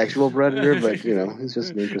not a sexual predator, but you know, he's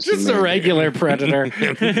just an interesting Just man. a regular predator.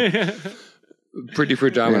 Pretty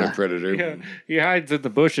predominant Yeah. predator. Yeah. He hides in the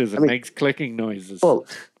bushes and makes clicking noises. Well,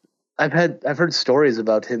 I've heard stories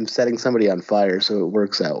about him setting somebody on fire, so it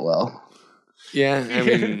works out well. Yeah, I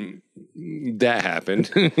mean that happened.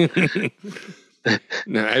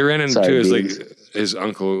 No, I ran into Sorry, his Beans. like his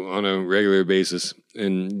uncle on a regular basis,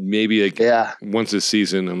 and maybe like Yeah. once a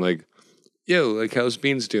season, I'm like, "Yo, like how's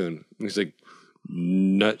Beans doing?" And he's like,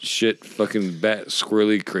 "Nut shit, fucking bat,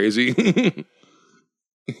 squirrely, crazy."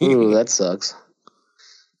 Ooh, that sucks.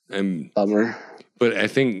 And Bummer. but I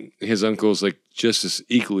think his uncle's like just as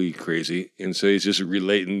equally crazy, and so he's just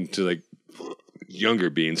relating to like younger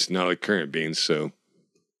Beans, not like current Beans. So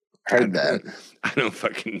Heard that. I don't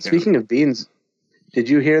fucking know. Speaking of Beans, did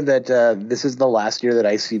you hear that this is the last year that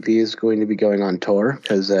ICP is going to be going on tour?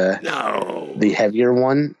 Because No. the heavier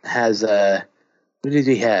one has what did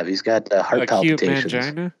he have? He's got heart Acute palpitations.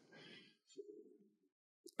 mangina?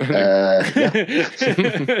 Yeah.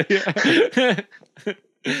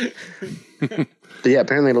 But yeah,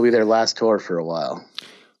 apparently it'll be their last tour for a while.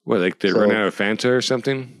 What, like they So- run out of Fanta or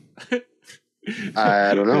something?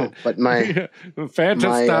 I don't know, but Fanta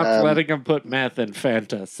My, stopped letting him put meth in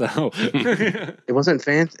Fanta, so it wasn't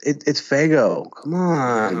Fant. It's Fago. Come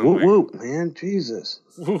on, Oh, whoop my- whoop, man, Jesus.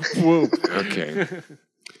 whoop, whoop. Okay.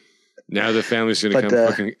 Now the family's gonna But, come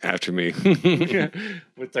fucking after me.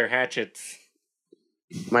 With their hatchets.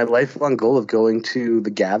 My lifelong goal of going to the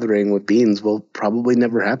gathering with Beans will probably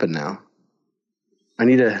never happen now. I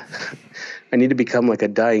need to become like a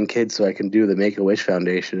dying kid so I can do the Make-A-Wish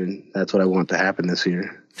Foundation, and that's what I want to happen this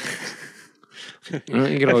year. Well,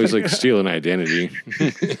 you can always like steal an identity.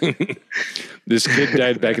 This kid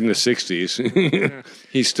died back in the 60s.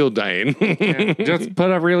 He's still dying. Yeah, just put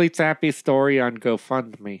a really sappy story on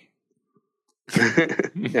GoFundMe.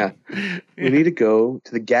 Yeah, we need to go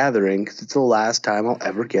to the gathering because it's the last time I'll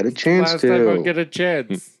ever get a chance Last to. time I'll get a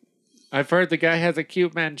chance. I've heard the guy has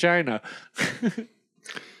acute mangina.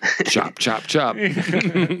 Chop, chop, chop.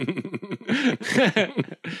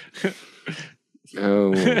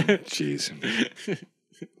 Oh, jeez.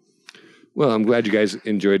 Well, I'm glad you guys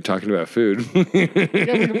enjoyed talking about food.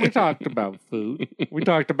 Yeah, we talked about food. We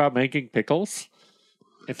talked about making pickles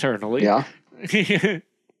internally. Yeah,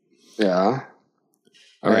 yeah.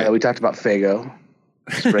 All right. We talked about Fago,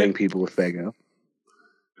 spraying people with Fago.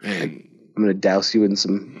 Man, I'm gonna douse you in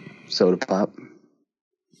some soda pop.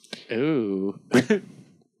 Ooh.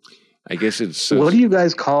 I guess it's so. What do you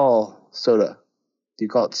guys call soda? Do you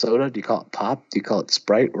call it soda? Do you call it pop? Do you call it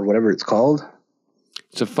Sprite or whatever it's called?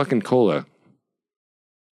 It's a fucking cola.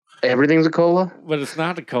 Everything's a cola. But it's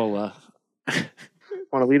not a cola.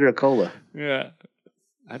 Want a liter of cola? Yeah.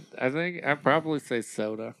 I think I'd probably say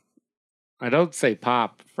soda. I don't say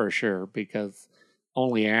pop for sure because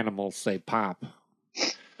only animals say pop.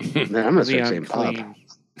 Man, I'm gonna The start saying pop. unclean.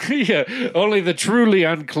 Yeah, only the truly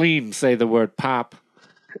unclean say the word pop.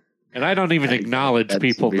 And I don't even acknowledge that's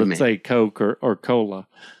people that roommate. say Coke or Cola.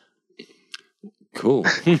 Cool.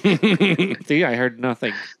 See, I heard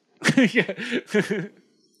nothing. Yeah.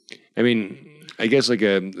 I mean, I guess like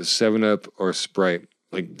a 7-Up or Sprite,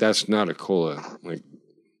 like that's not a cola. Like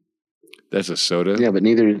that's a soda. Yeah, but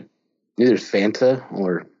neither Fanta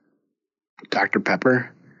or Dr.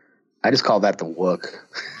 Pepper. I just call that the Wook.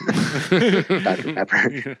 Dr.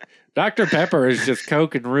 Pepper. Dr. Pepper is just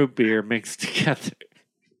Coke and root beer mixed together.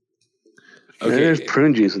 Okay. There's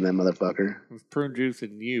prune juice in that motherfucker. There's prune juice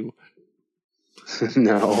in you.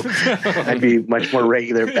 No, I'd be much more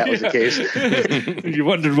regular if that was the case. You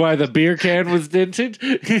wondered why the beer can was dented?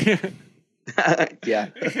 Yeah.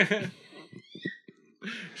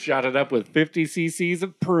 Shot it up with 50 cc's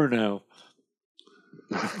of Pruno.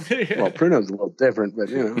 Well, Pruno's a little different, but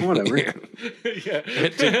you know, whatever. Yeah.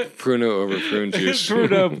 Take Pruno over prune juice.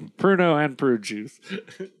 Pruno and prune juice.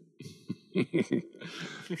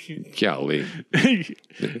 Golly.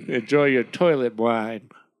 Enjoy your toilet wine.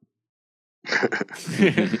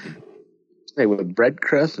 Hey, with bread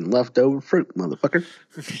crust and leftover fruit, motherfucker.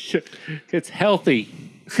 It's healthy.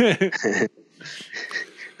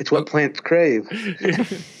 It's what plants crave.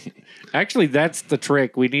 Actually, that's the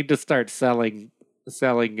trick. We need to start selling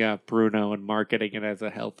selling Bruno and marketing it as a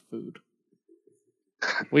health food.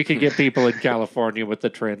 We could get people in California with the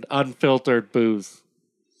trend. Unfiltered booze.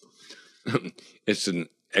 It's an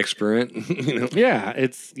experiment, Yeah,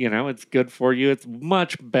 it's good for you. It's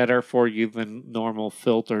much better for you than normal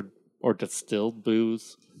filtered or distilled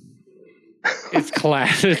booze. It's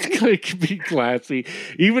classy. It can be classy,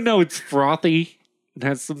 even though it's frothy. It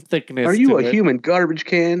has some thickness. Are you to a it. human garbage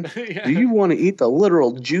can? Yeah. Do you want to eat the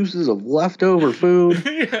literal juices of leftover food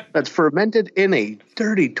Yeah. that's fermented in a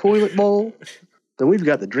dirty toilet bowl? Then we've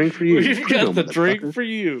got the drink for you. We've got the motherfucker. drink for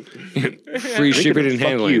you. Free shipping and Fuck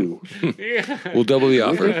handling. you. Yeah. We'll double the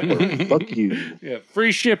offer. Fuck you. Yeah,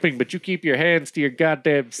 free shipping, but you keep your hands to your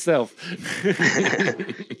goddamn self.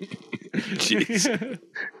 Jeez.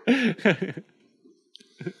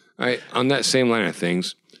 All right, on that same line of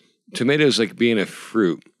things, tomatoes like being a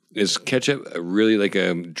fruit. Is ketchup really like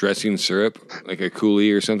a dressing syrup, like a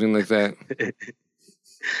coulis or something like that?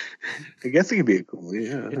 I guess it could be a cool.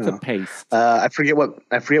 Yeah, It's a paste. I forget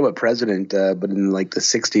what president, but in like the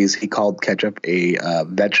 '60s, he called ketchup a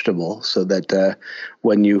vegetable, so that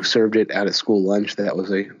when you served it at a school lunch, that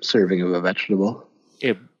was a serving of a vegetable.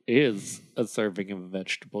 It is a serving of a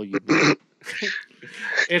vegetable. You know.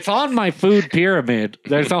 It's on my food pyramid.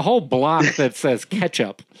 There's a whole block that says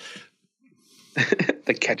ketchup.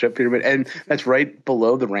 The ketchup pyramid, and that's right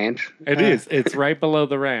below the ranch. It is. It's right below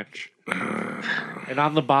the ranch. And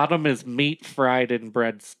on the bottom is meat fried in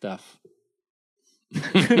bread stuff.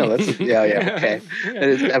 No, that's okay. That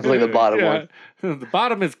is definitely the bottom one. The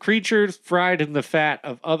bottom is creatures fried in the fat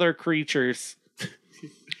of other creatures.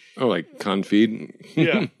 Oh, like confit?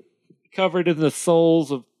 Yeah. Covered in the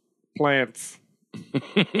souls of plants.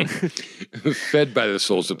 Fed by the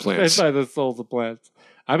souls of plants. Fed by the souls of plants.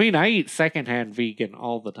 I mean, I eat secondhand vegan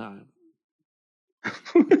all the time.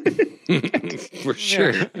 For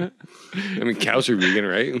sure. I mean, cows are vegan,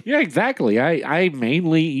 right? Yeah, exactly. I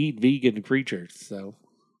mainly eat vegan creatures, so.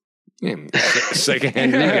 Yeah,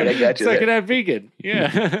 secondhand Alright, vegan. I got you there. Secondhand vegan.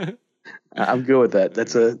 Yeah. I'm good with that.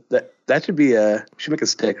 That should be should make a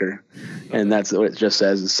sticker, and that's what it just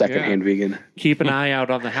says is secondhand vegan. Keep an eye out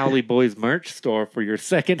on the Howley Boys merch store for your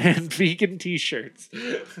secondhand vegan t-shirts.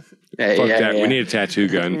 Yeah, Fuck that. We need a tattoo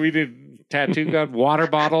gun. We did tattoo gun, water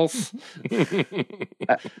bottles. We're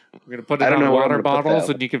gonna put I it don't on know where I'm water gonna put bottles,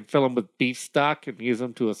 that. and you can fill them with beef stock and use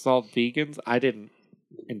them to assault vegans. I didn't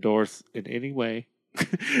endorse in any way.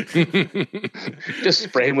 Just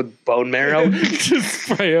spray him with bone marrow. Just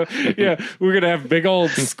spray 'em. Yeah, we're gonna have big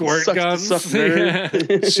old squirt Sucks to guns. suck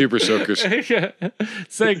nerve. Super soakers. Yeah.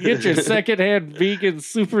 So get your secondhand vegan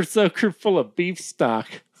super soaker full of beef stock,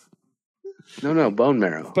 No, bone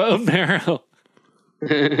marrow. bone marrow,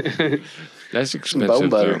 That's expensive. Bone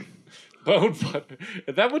butter. bone butter.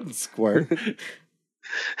 That wouldn't squirt.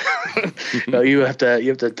 No, you have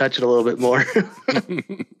to touch it a little bit more.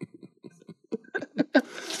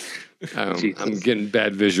 I'm getting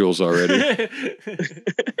bad visuals already.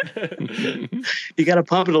 You got to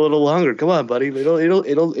pump it a little longer. Come on, buddy.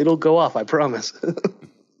 It'll go off. I promise.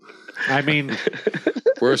 I mean,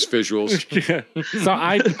 Worse visuals. so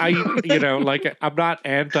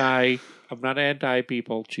I'm not anti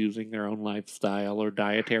people choosing their own lifestyle or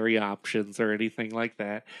dietary options or anything like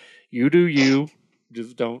that. You do you.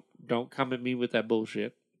 Just don't come at me with that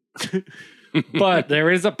bullshit. But there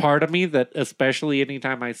is a part of me that, especially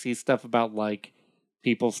anytime I see stuff about like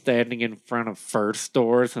people standing in front of fur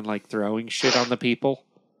stores and like throwing shit on the people,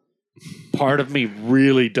 part of me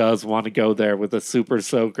really does want to go there with a super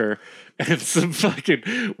soaker and some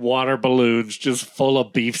fucking water balloons just full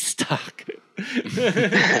of beef stock.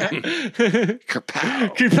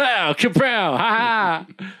 Kapow. Kapow, kapow, ha ha.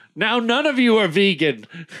 Now none of you are vegan.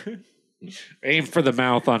 Aim for the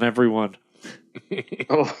mouth on everyone.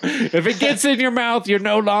 Oh, If it gets in your mouth, you're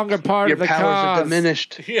no longer part your of the powers cause. are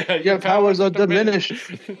diminished. Yeah, Your powers are diminished.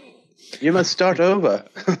 You must start over.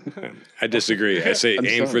 I disagree. I say aim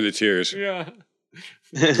sorry. for the tears. Yeah.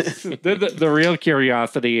 The real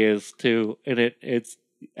curiosity is too, and it's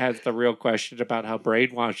has the real question about how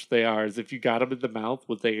brainwashed they are. Is if you got them in the mouth,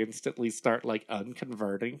 would they instantly start like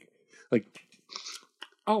unconverting? Like,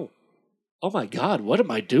 oh my God, what am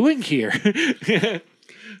I doing here?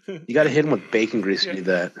 You got to hit him with bacon grease to do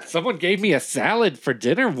that. Someone gave me a salad for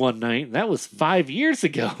dinner one night, and that was 5 years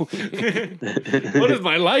ago. What has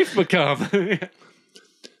my life become?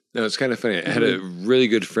 No, it's kind of funny. I had a really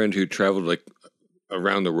good friend who traveled like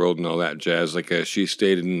around the world and all that jazz. Like she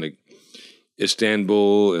stayed in like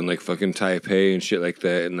Istanbul and like fucking Taipei and shit like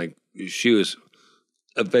that. And like she was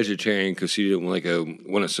a vegetarian because she didn't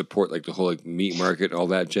want to support like the whole like meat market, all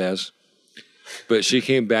that jazz. But she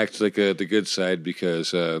came back to like the good side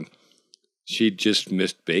because She just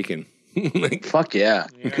missed bacon. Like, Fuck yeah.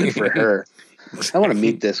 Good for her. I want to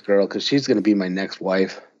meet this girl because she's going to be my next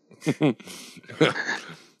wife.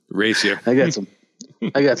 race you. I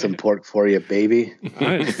got some pork for you, baby.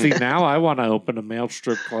 See, now I want to open a male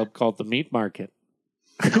strip club called the Meat Market.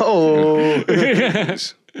 Oh,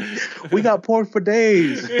 we got pork for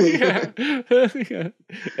days. Yeah.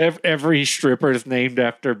 Every stripper is named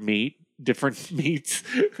after meat, different meats.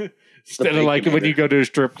 Instead of like when you go to a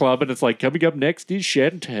strip club and it's like, coming up next is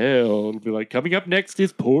Chantel. It'll be like, coming up next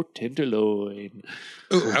is pork tenderloin.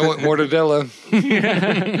 Ooh, I want mortadella.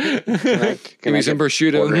 Give me some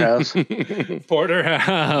prosciutto.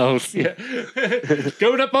 Porterhouse. Yeah.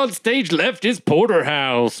 Going up on stage left is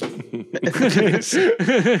Porterhouse.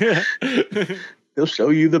 He'll show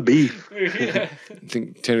you the beef. Yeah. I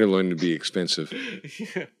think tenderloin would be expensive.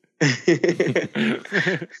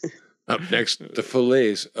 Up next, the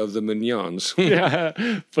fillets of the mignons. Yeah.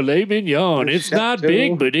 Filet mignon. It's not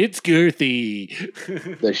big, but it's girthy.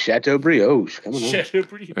 The Chateau Brioche. Coming on. Chateau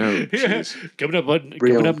Brioche. Oh, Yeah. jeez. Coming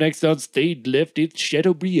up next on stage left, it's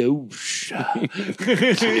Chateau Brioche.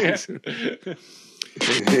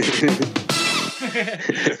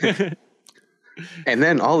 And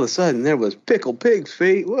then all of a sudden there was pickled pig's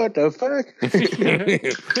feet. What the fuck?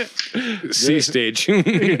 C stage.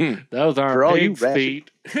 Those For are all you pig's feet.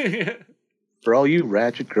 For all you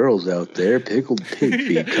ratchet girls out there, pickled pig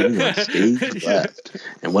feet coming on stage left.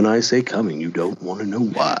 And when I say coming, you don't want to know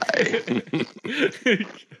why.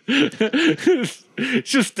 It's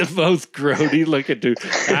just the most grody looking dude.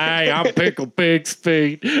 Hi, I'm Pickled Pig's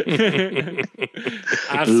feet. I Look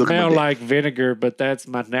at smell my like vinegar, but that's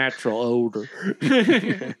my natural odor.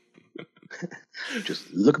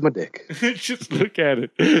 Just look at my dick. Just look at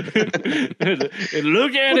it. And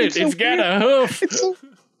look at it. so It's got a weird. hoof.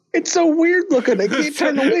 It's so weird looking. I can't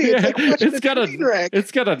turn away. It's like watching It's got a train wreck.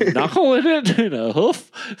 it's got a knuckle in it and a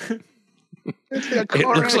hoof. It's like a It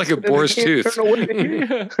car looks like a accident. I boar's can't tooth. turn away.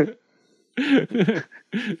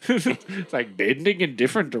 It's like bending in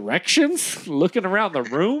different directions, looking around the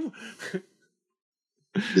room.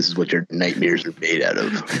 This is what your nightmares are made out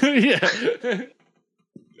of. Yeah.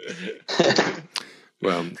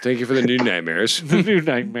 Well, thank you for the new nightmares. The new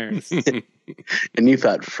nightmares. And you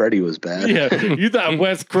thought Freddy was bad. Yeah, you thought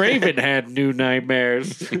Wes Craven had new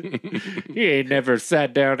nightmares. He ain't never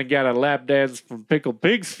sat down and got a lap dance from Pickled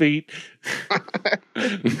Pig's feet.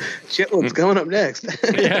 Shit, what's coming up next?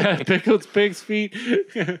 Yeah, Pickled Pig's feet.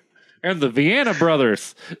 And the Vienna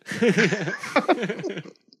Brothers.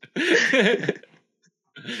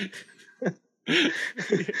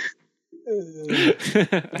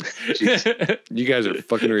 You guys are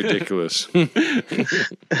fucking ridiculous. Glad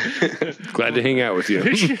to hang out with you.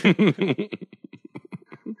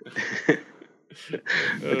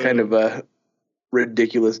 The kind of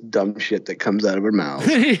ridiculous dumb shit that comes out of her mouth.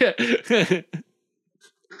 Yeah.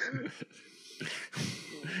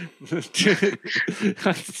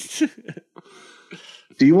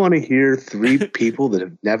 Do you want to hear 3 people that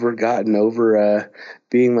have never gotten over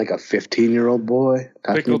being like a 15-year-old boy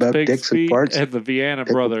talking Pickled about Pig's dicks and feet parts? and the Vienna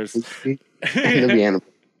Pickled Brothers. Pig's feet and the Vienna.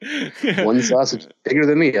 One sausage bigger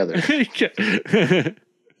than the other.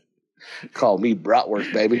 Call me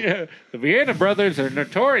bratwurst, baby. Yeah. The Vienna Brothers are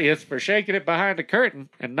notorious for shaking it behind a curtain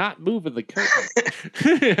and not moving the curtain.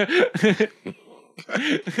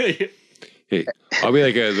 Hey, I'll be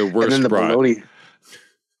like the And worst then the broad. baloney.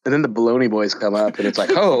 And then the baloney boys come up, and it's like,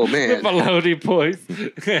 oh The man, Baloney Boys.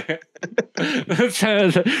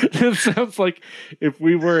 That sounds like if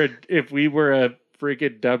we were a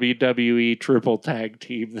freaking WWE triple tag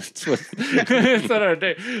team. That's what our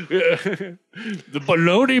name. The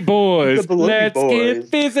Baloney Boys. The Baloney Let's Boys. get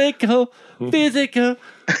physical. Physical.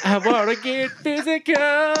 I wanna get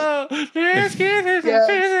physical. Let's get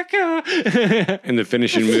physical. And the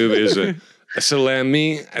finishing move is a slam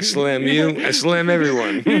me, I slam you, I slam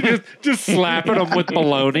everyone. just slapping them with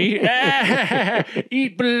baloney.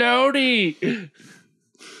 Eat baloney.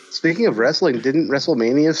 Speaking of wrestling, didn't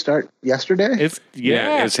WrestleMania start yesterday? It's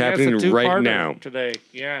it's happening a right two-parter now. Today,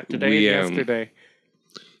 today We, and yesterday.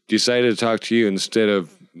 Decided to talk to you instead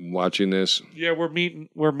of watching this. Yeah, we're meeting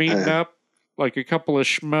up like a couple of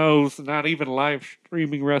schmoes, not even live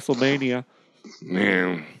streaming WrestleMania,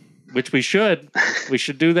 Man, which we should. We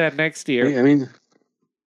should do that next year. I mean,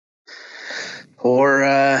 or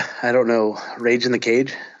I don't know, Rage in the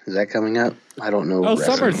Cage, is that coming up? I don't know. Oh,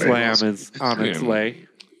 wrestling very well. SummerSlam is on its Yeah. way.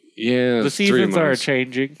 yeah, The it's 3 seasons are months.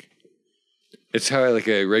 changing. It's how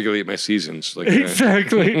I regulate my seasons. Like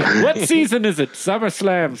Exactly. What season is it?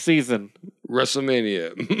 SummerSlam season.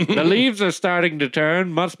 WrestleMania. The leaves are starting to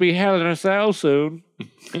turn. Must be Hell in a Cell soon.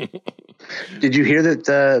 Did you hear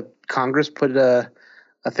that Congress put a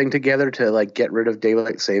thing together to like get rid of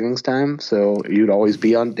daylight savings time, so you'd always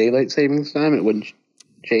be on daylight savings time. It wouldn't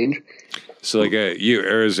change. So like you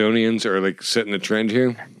Arizonians are like setting the trend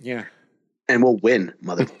here. Yeah. And we'll win,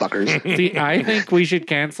 motherfuckers. See, I think we should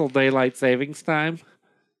cancel daylight savings time.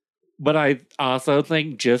 But I also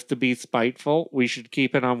think, just to be spiteful, we should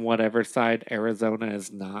keep it on whatever side Arizona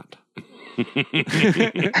is not.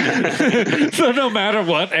 So no matter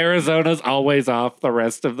what, Arizona's always off the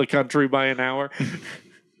rest of the country by an hour.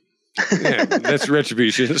 Yeah, that's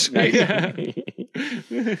retribution. Yeah.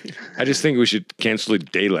 I just think we should cancel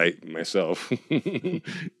daylight myself.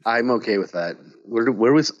 I'm okay with that.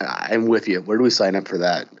 I'm with you. Where do we sign up for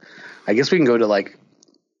that? I guess we can go to like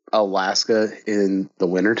Alaska in the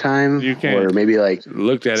wintertime, You can. or maybe like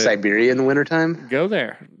Looked at it. Siberia in the wintertime. Go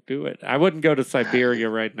there. Do it. I wouldn't go to Siberia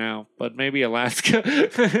right now, but maybe Alaska.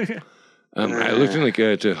 I looked in like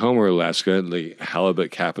to Homer, Alaska, the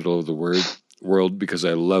halibut capital of the world, because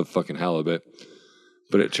I love fucking halibut.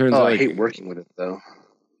 But it turns out I like, hate working with it though.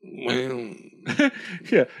 well,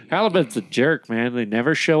 Yeah, halibut's a jerk, man. They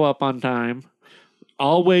never show up on time.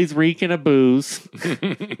 Always reeking of booze.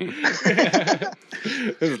 The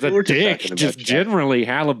We're just dick. talking about Just that. generally,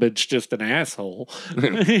 halibut's just an asshole.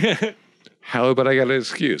 halibut, I got an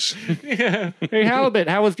excuse. Yeah. Hey, halibut,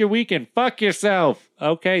 how was your weekend? Fuck yourself.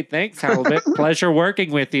 Okay, thanks, halibut. Pleasure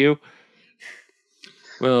working with you.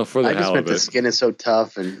 Well, for the I just meant the halibut. skin is so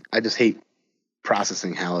tough, and I just hate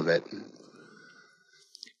processing halibut.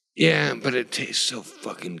 Yeah, but it tastes so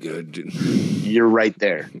fucking good. You're right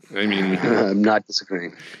there. I mean, I'm not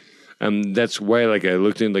disagreeing. that's why like I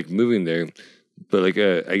looked in like moving there. But like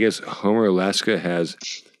I guess Homer, Alaska has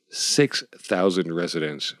 6,000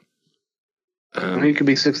 residents. It could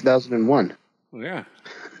be 6,001. Yeah.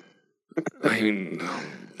 I mean, oh,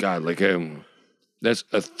 God, like that's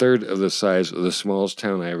a third of the size of the smallest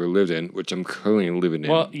town I ever lived in, which I'm currently living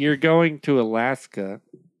in. Well, you're going to Alaska.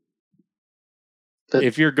 That-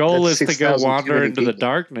 If your goal is that's to go 6,000 too wander many into the people.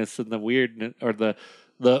 darkness and the weirdness or the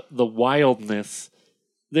wildness,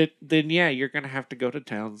 then yeah, you're gonna have to go to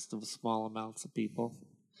towns with small amounts of people.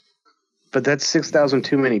 But that's 6,000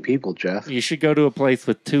 too many people, Jeff. You should go to a place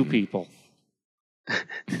with 2 people.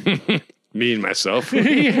 Me and myself.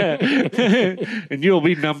 Yeah, and you'll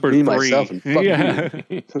be number Me, 3. myself, and fuck yeah.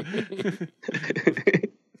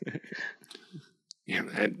 Yeah,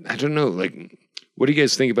 I don't know. Like, what do you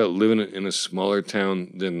guys think about living in a smaller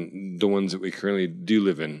town than the ones that we currently do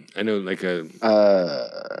live in? I know, like I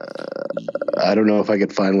don't know if I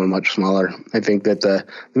could find one much smaller. I think that let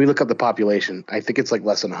me look up the population. I think it's like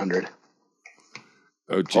less than 100.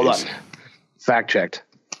 oh, geez. Hold on, fact checked.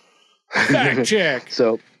 Fact check.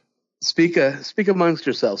 So, speak amongst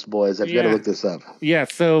yourselves, boys. I've got to Yeah. look this up. Yeah,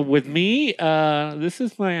 so with me, this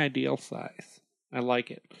is my ideal size. I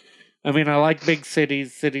like it. I mean, I like big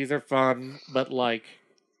cities. Cities are fun, but like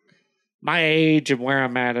my age and where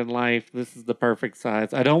I'm at in life, this is the perfect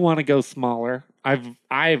size. I don't want to go smaller.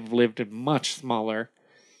 I've lived in much smaller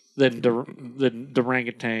than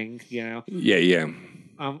Orangutan, you know. Yeah.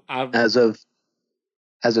 As of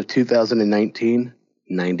 2019,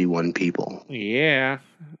 91 people. Yeah,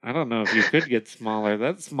 I don't know if you could get smaller.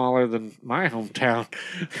 That's smaller than my hometown.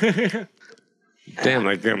 Damn,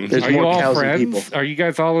 like There's Are you more all cows than friends? people. Are you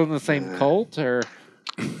guys all in the same cult, or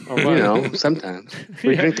what? You know, sometimes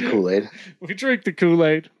we drink the Kool-Aid. We drink the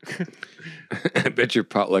Kool-Aid. I bet your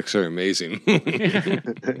potlucks are amazing.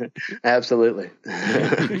 Absolutely.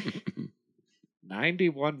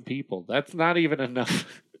 91 people. That's not even enough.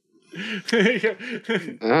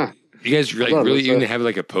 Ah, You guys like Hold on, really let's, even have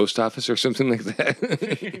like a post office or something like that?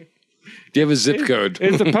 Do you have a zip code?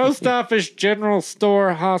 It's a post office, general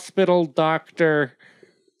store, hospital, doctor,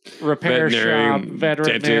 repair Veterinarian, shop,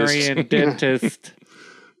 veterinarian, dentist.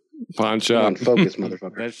 Pawn come on, shop. focus,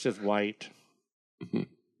 motherfucker. That's just white.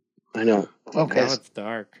 I know. Now Focus. it's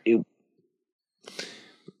dark. Ew.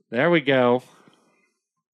 There we go.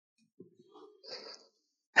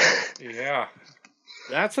 Yeah.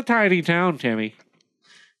 That's a tiny town, Timmy.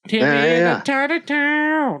 Timmy in Yeah. a tiny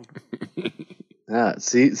town.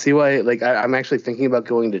 See why? Like, I'm actually thinking about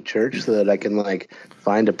going to church so that I can like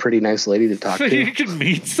find a pretty nice lady to talk So you to. can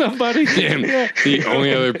meet somebody. Damn, the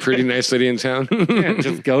only other pretty nice lady in town. Yeah,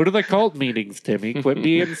 just go to the cult meetings, Timmy. Quit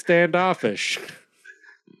being standoffish.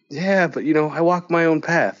 Yeah, but you know, I walk my own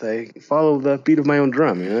path. I follow the beat of my own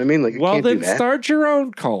drum. You know what I mean? Like, I Well, can't then do that. start your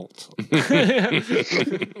own cult.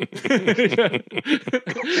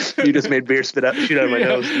 You just made beer shoot out of my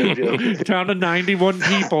nose. No joke. Down to 91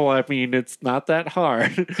 people. I mean, it's not that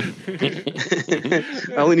hard. I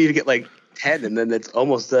only need to get like 10, and then it's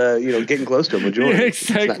almost getting close to a majority. Yeah, It's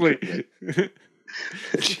not exactly. true,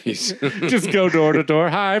 Jeez. Just go door to door.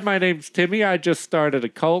 Hi, my name's Timmy. I just started a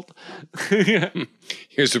cult.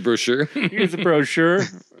 Here's a brochure. Here's a brochure.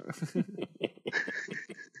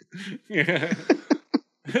 Yeah.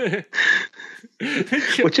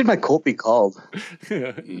 What should my cult be called?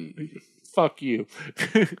 Fuck you.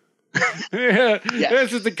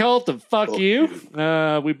 This is the cult of fuck you.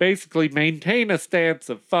 We basically maintain a stance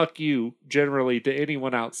of fuck you generally to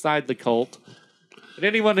anyone outside the cult. And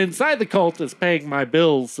anyone inside the cult is paying my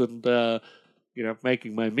bills and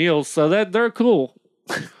making my meals, so that they're cool.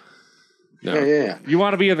 No. Yeah. You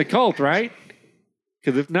want to be in the cult, right?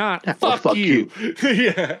 Because if not, fuck you.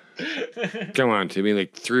 Yeah. Come on, Timmy.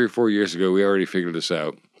 Like 3 or 4 years ago, we already figured this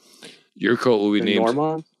out. Your cult will be The named...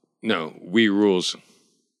 Normans? No, We Rules.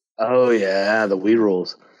 Oh, yeah, the We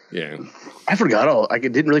Rules. Yeah. I forgot all. I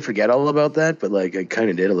didn't really forget all about that, but like I kind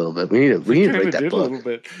of did a little bit. We need to write that book. A little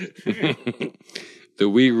bit. The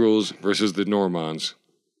We Rules versus the Normans.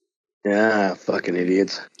 Yeah, fucking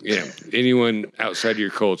idiots. Yeah. Anyone outside your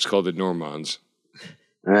cult's called the Normans.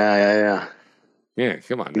 Yeah. Yeah,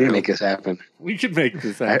 come on. We need to now. make this happen. We can make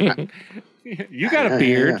this happen. You got a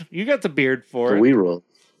beard. Yeah. You got the beard for The it. We Rules.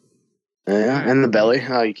 Yeah, and the belly.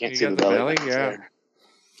 Oh, you can't You see got the belly. yeah.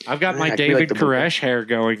 I've got my I can be David like the Buddha. Koresh hair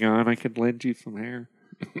going on. I could lend you some hair.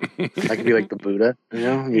 I could be like the Buddha.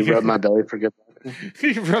 You rub my belly for good luck.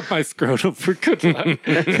 You rub my scrotum for good luck.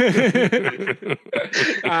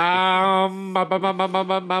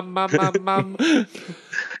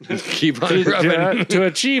 Keep on rubbing. To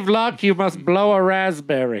achieve luck, you must blow a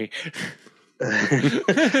raspberry.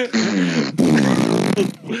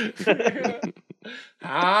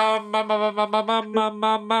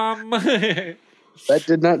 That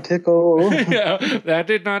did not tickle. Yeah, that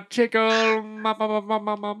did not tickle.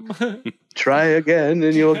 Try again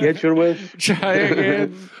and you'll get your wish. Try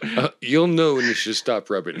again. You'll know when you should stop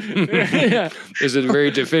rubbing. Yeah. Is it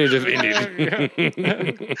very definitive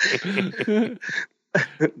ending?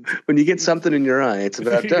 When you get something in your eye, it's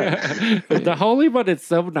about done. Yeah. The Holy One is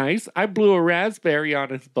so nice. I blew a raspberry on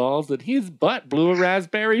his balls, and his butt blew a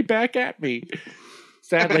raspberry back at me.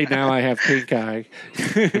 Sadly, now I have pink eye.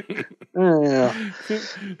 Yeah.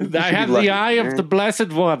 I have lucky, the eye of man. the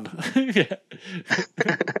Blessed One. Yeah.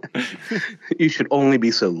 You should only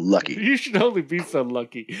be so lucky. You should only be so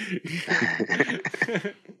lucky.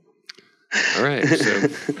 All right, so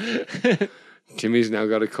Timmy's now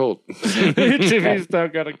got a cult. Timmy's now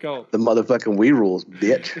got a cult. The motherfucking We Rules,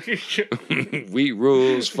 bitch. We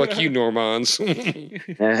Rules. Fuck you, Normans.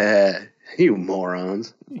 You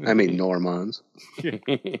morons. I mean, Normans. I'm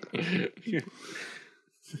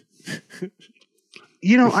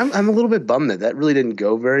a little bit bummed that really didn't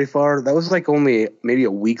go very far. That was like only maybe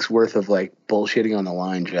a week's worth of like bullshitting on the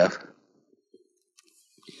line, Jeff.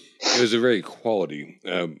 It was a very quality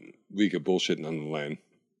week of bullshitting on the line.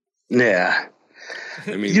 Yeah.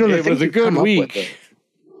 I mean, the It things was a you good come up with, week. though.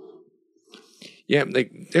 yeah,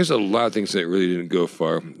 like there's a lot of things that really didn't go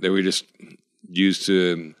far that we just used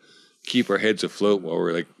to keep our heads afloat while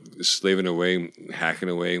we're like slaving away, hacking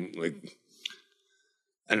away. Like,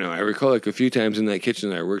 I don't know. I recall like a few times in that kitchen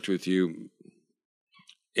that I worked with you,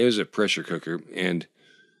 it was a pressure cooker, and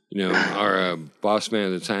our boss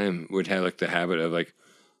man at the time would have like the habit of like,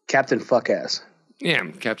 Captain Fuckass. yeah,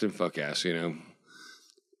 Captain Fuckass,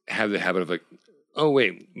 have the habit of like, oh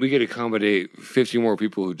wait, we could accommodate 50 more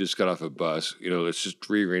people who just got off a bus. Let's just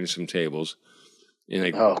rearrange some tables. And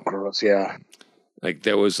like, Oh, gross. Yeah. like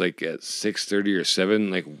that was like at 6:30 or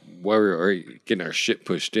 7, like while we were getting our shit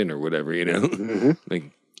pushed in or whatever, Mm-hmm.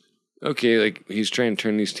 Like, okay, like he's trying to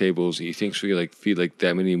turn these tables. He thinks we like feed like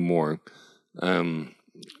that many more.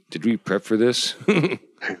 Did we prep for this?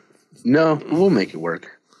 No, we'll make it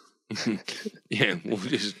work. Yeah, we'll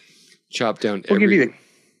just chop down We'll every. give you the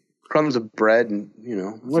crumbs of bread and,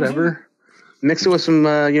 whatever. Mix it with some,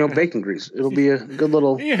 bacon grease. It'll be a good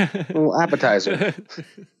little appetizer.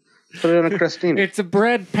 Put it on a crostini. It's a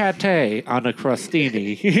bread pate on a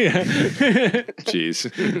crostini. Yeah.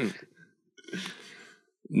 Jeez.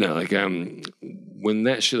 No, like when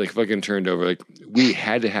that shit like fucking turned over, like we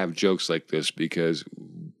had to have jokes like this because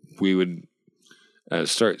we would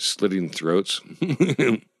start slitting throats,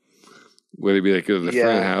 whether it be like the front of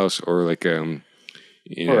the house or like Or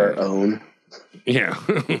our own. Yeah.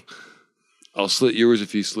 I'll slit yours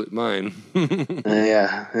if you slit mine.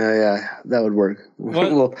 Yeah. That would work.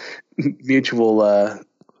 What? Well, mutual, I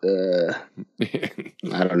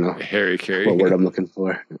don't know Harry Carey. what word I'm looking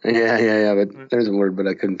for. Yeah, but there's a word, but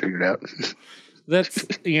I couldn't figure it out. That's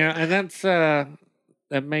and that's that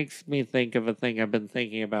makes me think of a thing I've been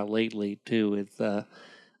thinking about lately too. Is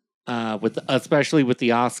especially with the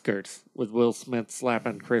Oscars, with Will Smith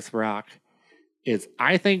slapping Chris Rock. is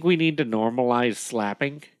I think we need to normalize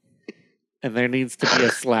slapping. And there needs to be a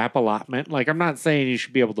slap allotment. Like, I'm not saying you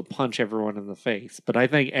should be able to punch everyone in the face, but I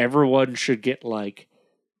think everyone should get, like,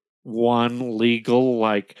 one legal,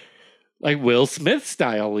 like Will Smith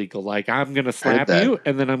style legal. Like, I'm going to slap you,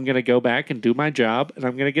 and then I'm going to go back and do my job, and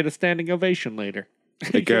I'm going to get a standing ovation later.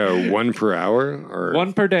 Like, 1 per hour? Or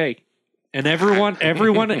 1 per day. And everyone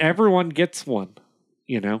gets one,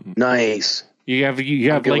 you know? Nice. You have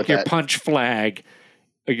like, your punch flag.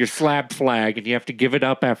 Or your slap flag, and you have to give it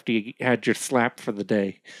up after you had your slap for the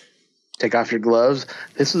day. Take off your gloves.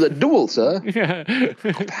 This is a duel, sir. Yeah.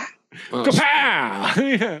 Well,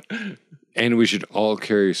 Kapow! Yeah. And we should all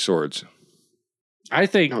carry swords. I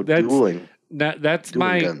think that's dueling. That's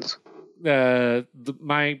Dueling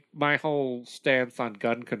my my whole stance on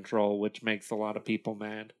gun control, which makes a lot of people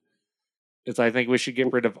mad. Is I think we should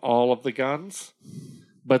get rid of all of the guns,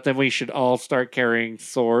 but then we should all start carrying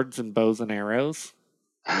swords and bows and arrows.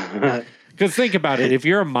 Because think about it, if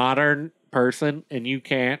you're a modern person and you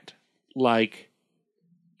can't like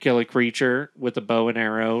kill a creature with a bow and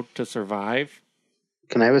arrow to survive,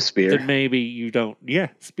 can I have a spear? then maybe you don't. Yeah,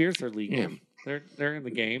 spears are legal. Yeah. They're in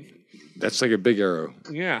the game. That's like a big arrow.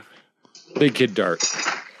 Yeah, big kid dart.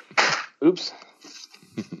 Oops,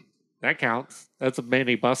 that counts. That's a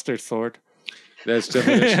mini Buster sword. That's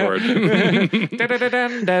definitely a sword.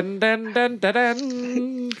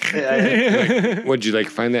 Would you like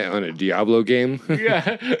find that on a Diablo game?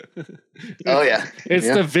 Yeah. Oh yeah, it's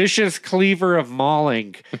the vicious cleaver of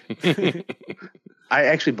mauling. I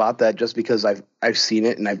actually bought that just because I've seen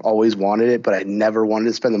it and I've always wanted it, but I never wanted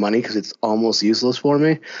to spend the money because it's almost useless for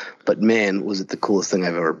me. But man, was it the coolest thing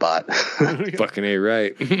I've ever bought. Fucking A,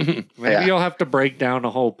 right. Maybe you'll have to break down a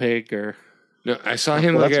whole pig or... No, I saw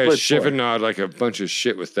him like a Chiffonade, like a bunch of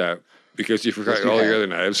shit with that because you forgot all your other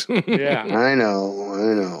knives. Yeah. I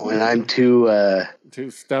know. And I'm too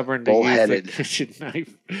stubborn to use a kitchen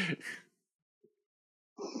knife.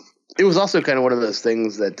 It was also kind of one of those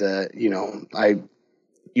things that,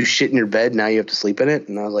 you shit in your bed, now you have to sleep in it.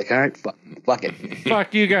 And I was like, all right, fuck it.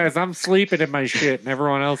 Fuck you guys, I'm sleeping in my shit. And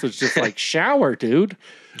everyone else is just like, shower, dude.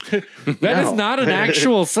 That is not an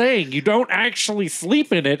actual saying. You don't actually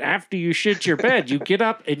sleep in it after you shit your bed. You get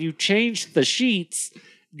up and you change the sheets.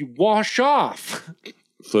 You wash off.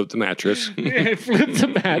 Flip the mattress. Flip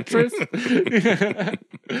the mattress.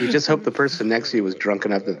 You just hope the person next to you was drunk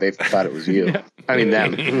enough that they thought it was you. Yeah. I mean,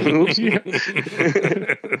 them.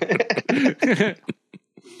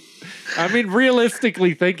 I mean,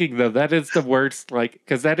 realistically thinking, though, that is the worst, like,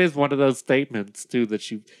 because that is one of those statements, too, that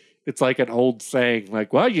it's like an old saying,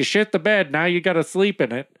 like, well, you shit the bed, now you got to sleep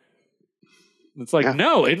in it. It's like,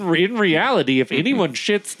 no, in reality, if anyone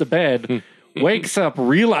shits the bed, wakes up,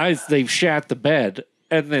 realizes they've shat the bed,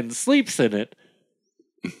 and then sleeps in it,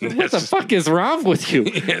 what the fuck is wrong with you?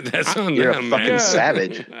 Yeah, that's on You're them, a fucking man.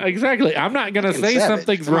 savage. Exactly. I'm not going to say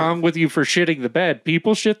something's wrong with you for shitting the bed.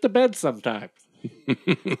 People shit the bed sometimes.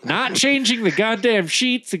 Not changing the goddamn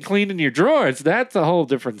sheets and cleaning your drawers, that's a whole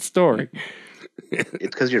different story. It's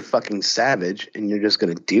because you're fucking savage and you're just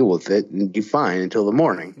going to deal with it and be fine until the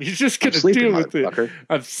morning. You're just going to deal with it.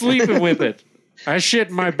 I'm sleeping with it. I shit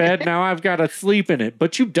in my bed, now I've got to sleep in it.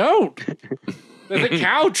 But you don't. There's a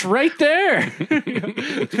couch right there.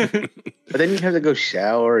 But then you have to go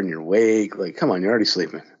shower and you're awake. Like, come on, you're already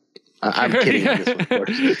sleeping. I'm kidding. Yeah.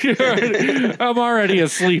 This one, of course. I'm already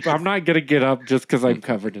asleep. I'm not going to get up just because I'm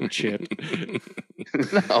covered in shit.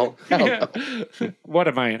 No. What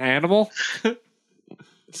am I, an animal?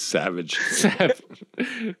 Savage.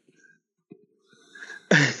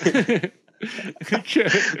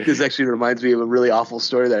 This actually reminds me of a really awful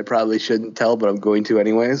story that I probably shouldn't tell, but I'm going to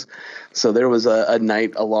anyways. So there was a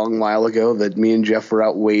night a long while ago that me and Jeff were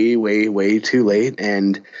out way, way, way too late,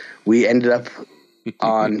 and we ended up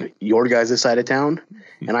on your guys' side of town,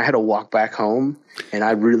 and I had to walk back home, and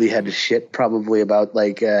I really had to shit probably about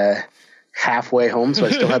like halfway home, so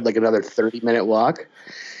I still had like another 30-minute walk.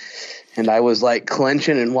 And I was like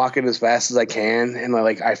clenching and walking as fast as I can. And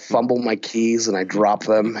I fumble my keys and I drop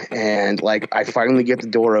them. And like, I finally get the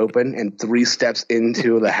door open and 3 steps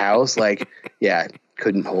into the house. Like, yeah,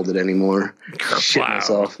 couldn't hold it anymore. Shit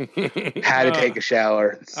myself. Had to take a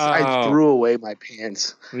shower. I threw away my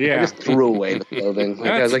pants. Yeah. I just threw away the clothing.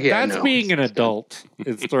 Like, I was like, yeah, that's being an adult.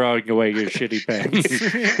 Is throwing away your shitty pants.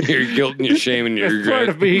 Your guilt and your shame and your regret. Part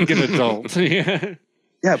of being an adult. Yeah.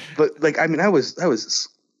 Yeah, but like, I mean, I was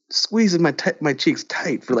squeezing my cheeks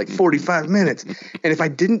tight for like 45 minutes. And if I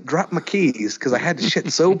didn't drop my keys because I had to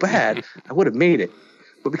shit so bad, I would have made it.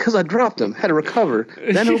 but because I dropped him, had to recover,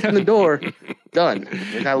 then open the door, done.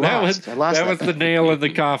 Like I lost. That that was the nail in the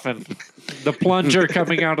coffin. The plunger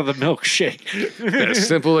coming out of the milkshake. That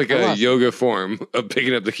simple like a yoga form of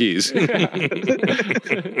picking up the keys.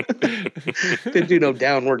 Didn't do no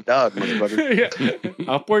downward dog, motherfucker. Yeah.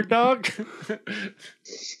 Upward dog?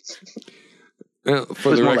 Well,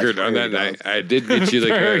 for the more record, like on that prairie night, I did get you like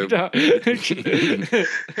Prairie a. dog.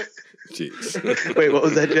 Jeez. Wait, what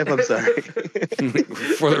was that, Jeff? I'm sorry.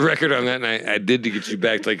 For the record, on that night, I did to get you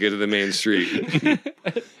back like into the main street.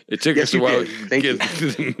 It took Yes, us a you while did. to Thank get to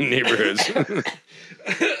the neighborhoods.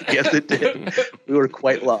 Yes, it did. We were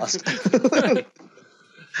quite lost.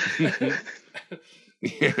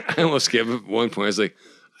 I almost gave up at one point. I was like,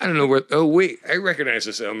 I don't know where. Oh, wait, I recognize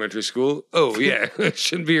this elementary school. Oh, yeah, it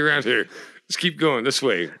shouldn't be around here. Let's keep going this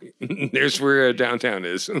way. There's where downtown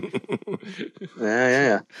is.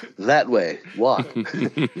 Yeah. That way. Walk.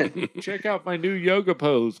 Check out my new yoga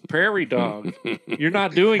pose, prairie dog. You're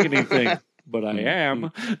not doing anything, but I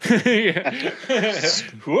am. Yeah.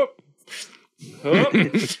 Whoop. Hup.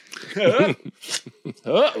 Hup.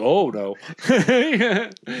 Hup. Oh no.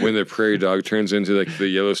 Yeah. When the prairie dog turns into like the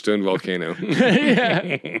Yellowstone volcano.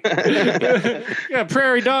 Yeah. Yeah,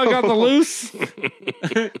 prairie dog on the loose.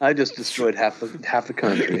 I just destroyed half the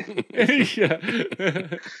country. Yeah.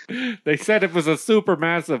 They said it was a super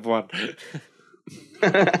massive one.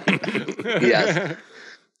 Yes.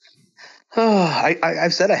 Oh,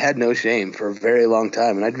 I've said I had no shame for a very long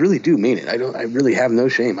time, and I really do mean it. I really have no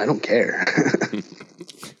shame. I don't care.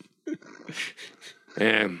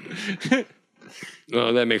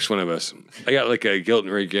 Well, that makes one of us. I got like a guilt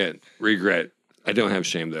and regret. I don't have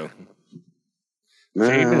shame though.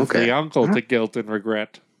 Shame is Okay. the uncle to guilt and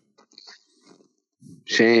regret.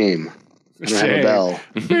 Shame. I don't have a bell.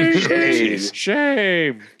 Shame.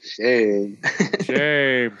 Shame. Shame.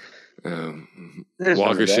 Shame. There's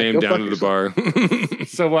Walk none of that. shame Go down fuck to the yourself. bar.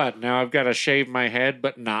 So what? Now I've got to shave my head,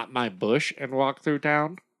 but not my bush, and walk through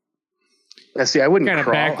town. Yeah, see, I wouldn't What kind of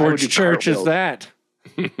crawl. I would backwards do church is cartwheels. that?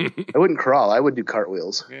 I wouldn't crawl. I would do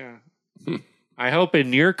cartwheels. Yeah. I hope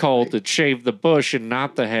in your cult it shaved the bush and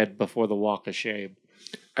not the head before the walk of shame.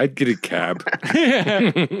 I'd get a cab.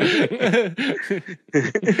 I'd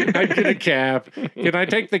get a cab. Can I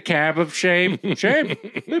take the cab of shame? Shame.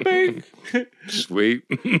 Bing. Sweet.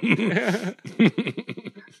 The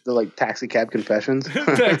like taxi cab confessions.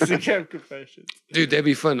 Taxi cab confessions. Dude, that'd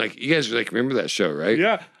be fun. Like you guys like remember that show, right?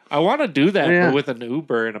 Yeah. I want to do that, Yeah. but with an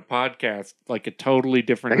Uber and a podcast, like a totally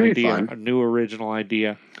different That could be idea, fun. a new original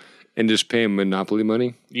idea. And just pay them Monopoly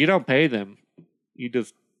money. You don't pay them. You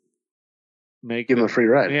just make Give them a free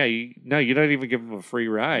ride. Yeah, you don't even give them a free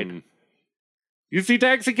ride. You see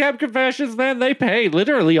taxi cab confessions, man, they pay.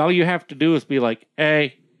 Literally, all you have to do is be like,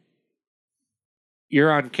 hey,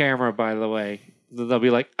 you're on camera, by the way. Then they'll be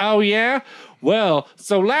like, oh, yeah? Well,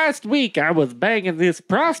 so last week I was banging this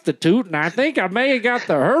prostitute, and I think I may have got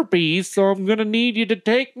the herpes, so I'm going to need you to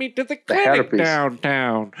take me to the clinic herpes.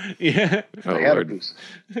 downtown. Yeah. Oh, I had a Lord. goose.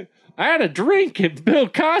 I had a drink at Bill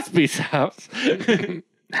Cosby's house.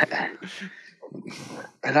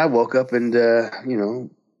 And I woke up in,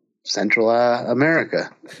 Central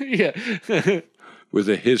America. Yeah. With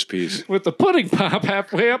a his piece. With the pudding pop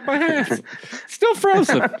halfway up my ass. Still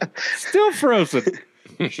frozen. Still frozen.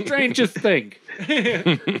 Strangest thing.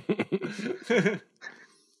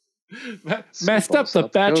 Messed up the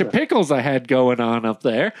South batch Dakota. of pickles I had going on up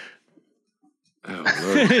there. Oh,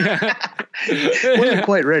 Lord. Wasn't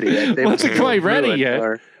quite ready yet. They Wasn't quite ready ruined yet.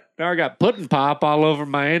 our- Now I got pudding pop all over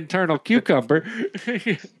my internal cucumber.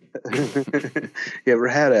 You ever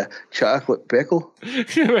had a chocolate pickle?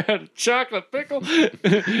 You had a chocolate pickle?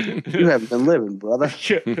 You haven't been living, brother.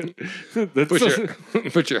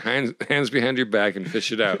 Put your hands behind your back and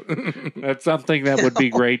fish it out. That's something that would be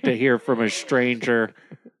great to hear from a stranger,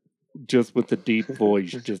 just with a deep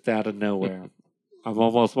voice, just out of nowhere. I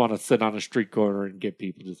almost want to sit on a street corner and get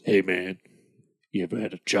people just, hey man, you ever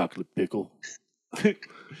had a chocolate pickle?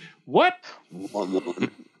 What? One.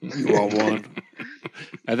 You want one?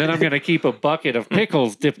 And then I'm going to keep a bucket of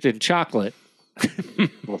pickles dipped in chocolate.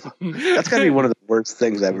 That's got to be one of the worst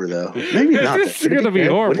things ever, though. Maybe not. This is going to be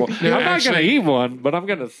horrible. No, I'm not going to actually- eat one, but I'm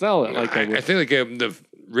going to sell it like I I would. think like the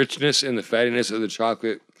richness and the fattiness of the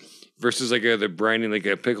chocolate versus like the brining, like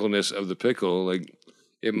a pickleness of the pickle, like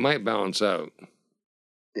it might balance out.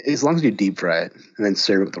 As long as you deep fry it and then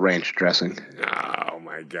serve it with ranch dressing. Oh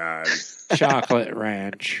my God. Chocolate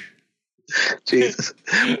ranch. Jesus.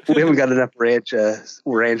 We haven't got enough ranch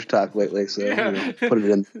talk lately, so put it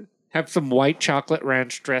in. Have some white chocolate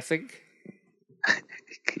ranch dressing.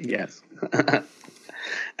 Yes.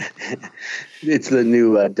 It's the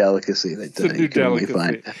new delicacy that It's a new you can only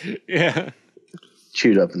delicacy. find Yeah.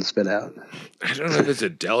 chewed up and spit out. I don't know if it's a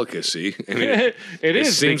delicacy. I mean, it it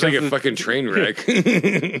is. seems like because a it's- fucking train wreck.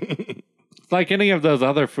 It's like any of those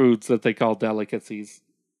other foods that they call delicacies.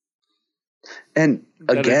 And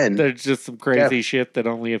again, There's just some crazy shit that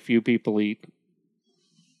only a few people eat.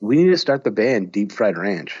 we need to start the band Deep Fried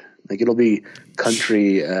Ranch. Like it'll be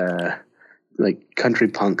country, like country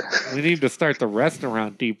punk. We need to start the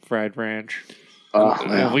restaurant Deep Fried Ranch. Oh,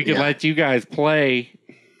 And we could let you guys play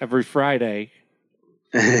every Friday.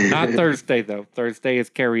 Not Thursday, though. Thursday is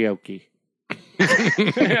karaoke.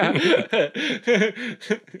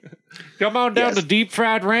 Come on down to Deep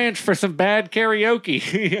Fried Ranch for some bad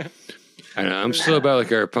karaoke. I know, I'm still about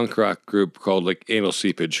like our punk rock group called like Anal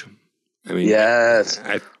Seepage. I mean, Yes.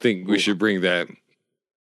 I think we should bring that.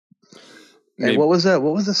 And what was that?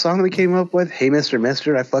 What was the song we came up with? Hey, Mr.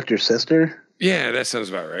 Mister, I fucked your sister. Yeah, that sounds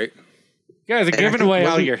about right. You guys are And I giving think away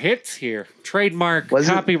all wasn't- your hits here. Trademark, Was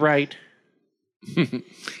it- copyright.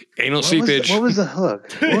 Anal Seepage. What was the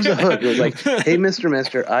hook? What was the hook? It was like, "Hey, Mr.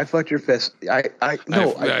 Mister, I fucked your fist. I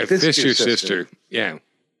fist your sister. Yeah.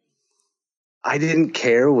 I didn't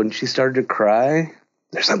care when she started to cry.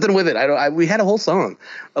 There's something with it. We had a whole song.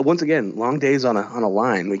 Once again, Long Days on a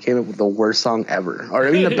Line. We came up with the worst song ever, or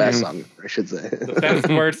I mean the best song, I should say. That's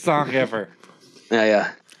the worst song ever.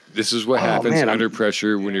 Yeah. This is what happens man, under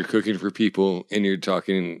pressure when you're cooking for people and you're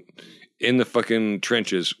talking in the fucking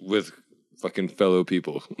trenches with fucking fellow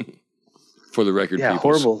people. For the record, Yeah,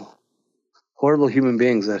 peoples. horrible human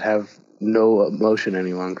beings that have no emotion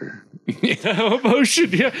any longer. No emotion.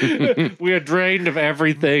 Yeah. We are drained of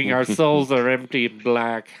everything. Our souls are empty and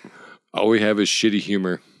black. All we have is shitty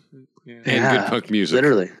humor and good punk music.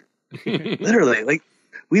 Literally. Like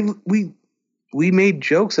we made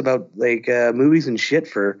jokes about like movies and shit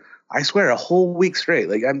for, I swear, a whole week straight.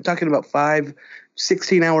 Like I'm talking about 5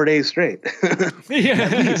 16-hour days straight.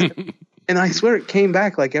 Yeah. And I swear it came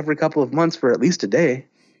back like every couple of months for at least a day.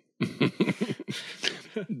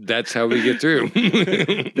 That's how we get through.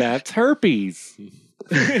 That's herpes.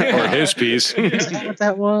 Or his piece. Is that what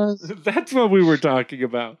that was? That's what we were talking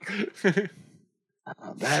about.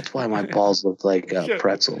 That's why my balls look like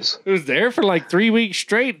pretzels. It was there for like 3 weeks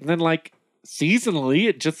straight, and then like seasonally,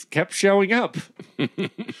 it just kept showing up.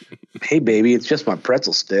 Hey, baby, it's just my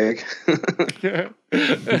pretzel stick.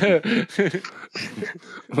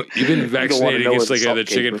 You've been vaccinated know against where like the salt the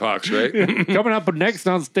came chicken from. pox, right? Coming up next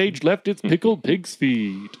on stage left, it's pickled pig's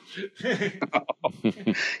feet.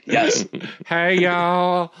 Yes. Hey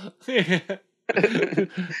y'all.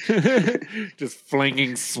 Just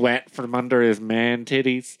flinging sweat from under his man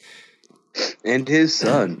titties. And his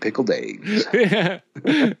son, Pickled Eggs. And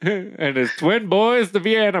his twin boys, the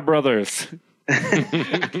Vienna brothers.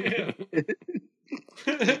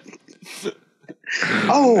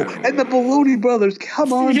 Oh, and the Baloney Brothers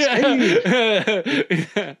come on stage.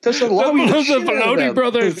 To salami the The shit out of Baloney them.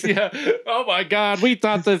 brothers. Yeah. Oh my God. We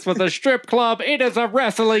thought this was a strip club. It is a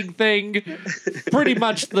wrestling thing. Pretty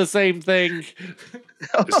much the same thing. Is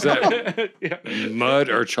that Yeah. mud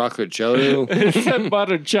or chocolate jello? It's that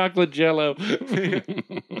buttered chocolate jello.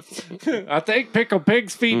 I think Pickled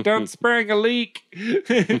Pig's feet done sprang a leak.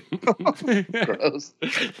 Gross.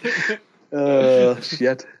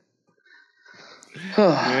 Shit.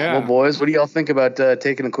 Yeah. Well, boys, what do y'all think about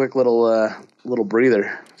taking a quick little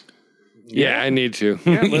breather? Yeah, I need to.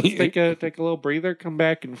 Yeah, let's take a little breather, come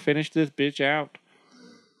back and finish this bitch out.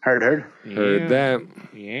 Heard. Heard Yeah. that.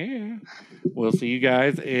 Yeah. We'll see you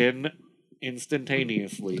guys in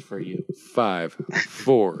instantaneously for you. 5,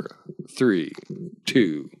 4, 3,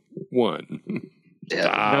 2, 1.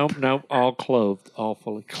 Nope. All clothed. All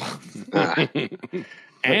fully clothed. But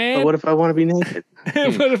And what if I want to be naked?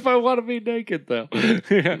 what if I want to be naked, though?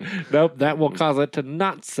 Yeah. Nope, that will cause it to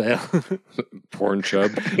not sell. Porn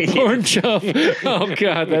chub. Porn chub. Oh,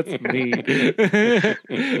 God, that's mean.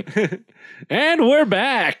 And we're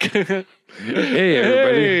back. Hey,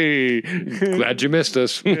 everybody. Hey. Glad you missed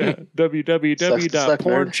us. Yeah.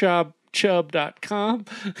 www.pornchubchub.com.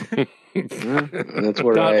 And that's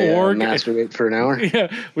where I .org. masturbate for an hour.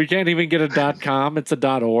 Yeah, we can't even get a .com. It's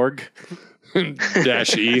a .org.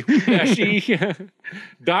 Dash E. Actually,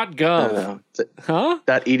 .gov. Huh?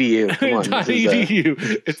 .edu. Come on. this is,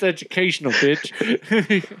 .edu. It's educational, bitch.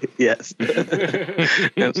 yes.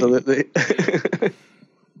 Absolutely.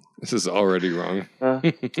 This is already wrong.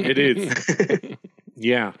 It is.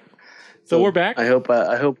 Yeah. So we're back. I hope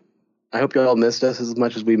y'all missed us as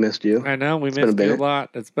much as we missed you. I know we been a missed you a minute. lot.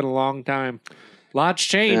 It's been a long time. Lots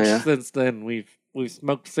changed Yeah. since then. We've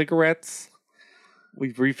smoked cigarettes.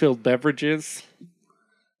 We've refilled beverages.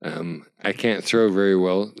 I can't throw very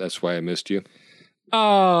well. That's why I missed you.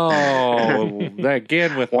 Oh,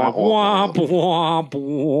 again with my womp womp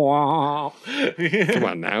womp. Come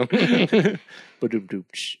on now. Ba-doom-doom.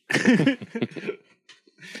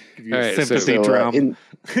 Give you All a right, sympathy So, drum. in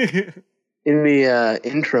the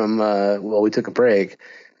interim, while we took a break,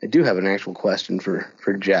 I do have an actual question for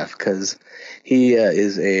Jeff, because he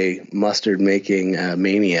is a mustard making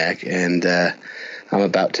maniac, and I'm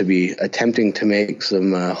about to be attempting to make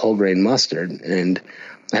some whole grain mustard, and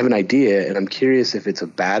I have an idea, and I'm curious if it's a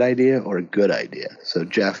bad idea or a good idea. So,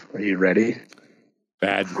 Jeff, are you ready?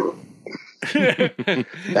 Bad.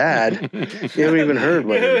 Bad? You haven't even heard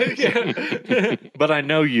what it is. But I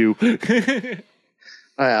know you.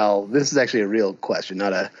 Well, this is actually a real question,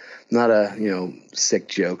 not a sick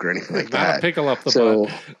joke or anything like that. Not a pickle up the So,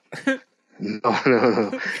 butt.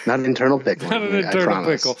 no, not an internal pickle. Not an I internal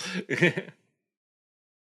promise. pickle.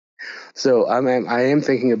 So I am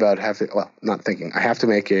thinking about not thinking. I have to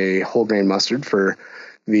make a whole grain mustard for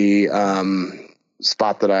the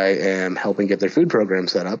spot that I am helping get their food program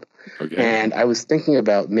set up. Okay. And I was thinking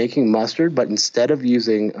about making mustard, but instead of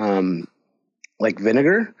using like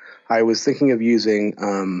vinegar, I was thinking of using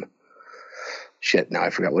shit. Now I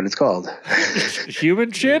forgot what it's called.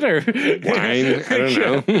 Human shit or Wine? I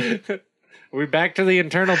don't know. Are we back to the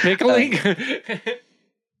internal pickling?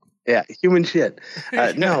 Yeah, human shit.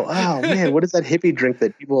 No, oh man, what is that hippie drink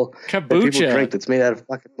that people Kombucha. drink that's made out of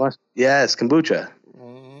fucking mustard? Yes, kombucha.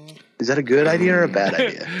 Is that a good idea or a bad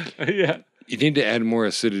idea? Yeah. You need to add more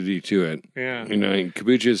acidity to it. Yeah. You know,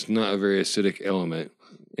 kombucha is not a very acidic element,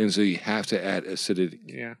 and so you have to add acidity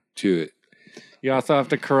Yeah. to it. You also have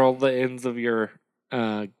to curl the ends of your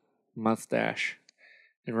mustache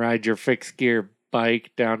and ride your fixed gear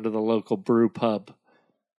bike down to the local brew pub.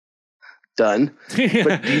 Done.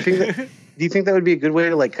 But do you think that would be a good way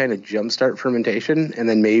to like kind of jumpstart fermentation, and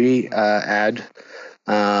then maybe add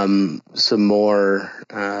some more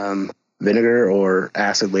vinegar or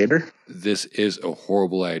acid later? This is a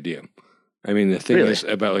horrible idea. I mean, the thing Really? is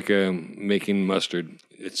about like making mustard.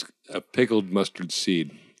 It's a pickled mustard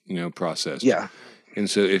seed, process. Yeah. And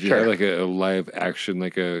so if you Sure. have like a live action,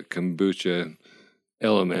 like a kombucha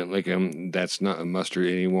element, like that's not a mustard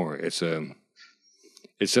anymore. It's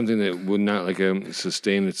something that would not like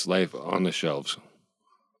sustain its life on the shelves.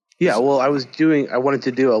 Yeah, well, I wanted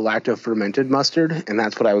to do a lacto fermented mustard, and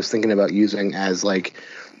that's what I was thinking about using as like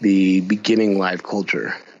the beginning live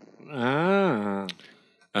culture. Ah.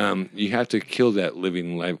 You have to kill that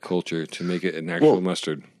living live culture to make it an actual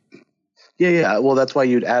mustard. Yeah. Well, that's why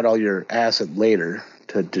you'd add all your acid later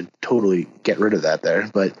to totally get rid of that there.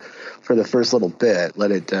 But for the first little bit,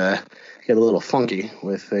 let it get a little funky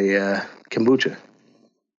with a kombucha.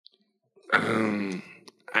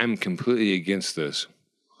 I'm completely against this.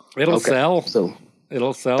 It'll Okay, sell. So,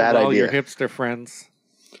 It'll sell bad to all your idea. hipster friends.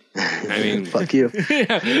 I mean, fuck you.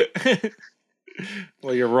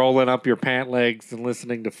 Well, you're rolling up your pant legs and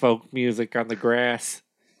listening to folk music on the grass.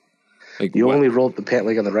 like You what- only roll up the pant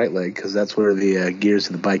leg on the right leg because that's where the gears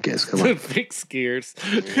of the bike is. Come on. Fix gears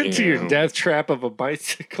to your death trap of a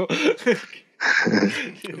bicycle.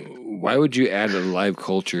 Why would you add a live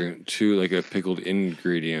culture to like a pickled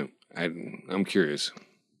ingredient? I'm curious.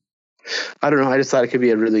 I don't know. I just thought it could be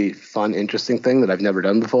a really fun, interesting thing that I've never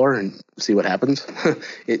done before and see what happens.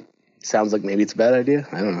 It sounds like maybe it's a bad idea.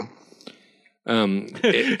 I don't know.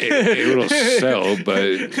 It will sell,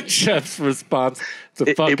 but Jeff's response: "It's a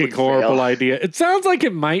It fucking would horrible fail. idea." It sounds like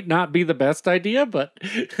it might not be the best idea, but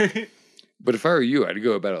if I were you, I'd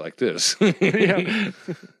go about it like this. yeah.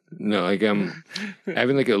 No, like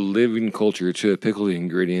having like a living culture to a pickled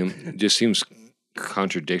ingredient just seems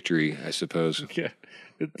contradictory, I suppose. Yeah.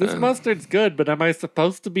 This mustard's good, but am I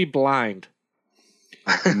supposed to be blind?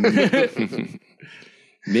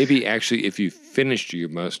 Maybe actually, if you finished your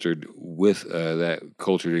mustard with that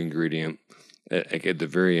cultured ingredient, at the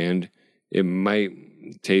very end, it might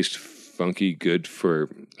taste funky good for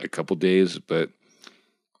a couple days, but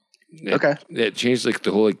that changed like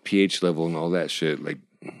the whole like pH level and all that shit. Like,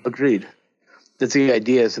 Agreed. That's the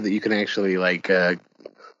idea, so that you can actually like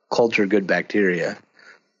culture good bacteria.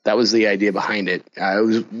 That was the idea behind it. I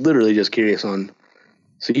was literally just curious on.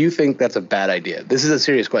 So you think that's a bad idea? This is a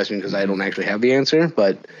serious question because I don't actually have the answer,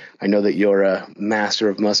 but I know that you're a master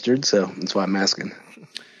of mustard, so that's why I'm asking.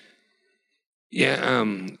 yeah,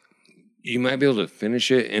 you might be able to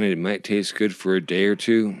finish it, and it might taste good for a day or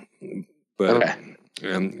two, but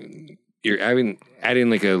you're adding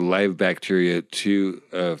like a live bacteria to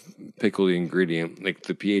a pickled ingredient. Like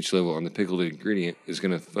the pH level on the pickled ingredient is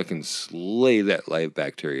gonna fucking slay that live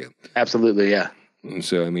bacteria. Absolutely, yeah. And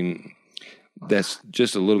so, I mean, that's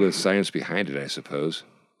just a little bit of science behind it, I suppose.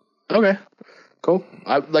 Okay. Cool.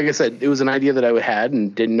 Like I said, it was an idea that I had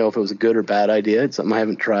and didn't know if it was a good or bad idea. It's something I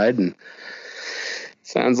haven't tried, and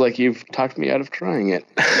sounds like you've talked me out of trying it.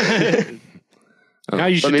 Now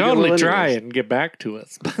you should maybe totally we'll try anyways. it and get back to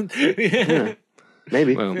us. Yeah.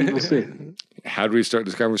 Maybe. Well, We'll see. How do we start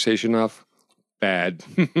this conversation off? Bad.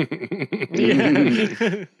 I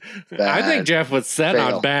think Jeff was set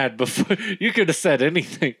Fail. on bad before you could have said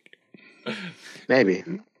anything. Maybe.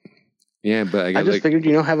 Yeah, but I I got just like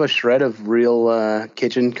figured, have a shred of real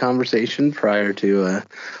kitchen conversation prior to,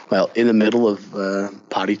 in the middle of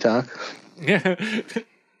potty talk. Yeah.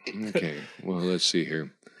 okay. Well, let's see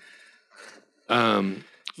here.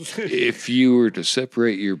 If you were to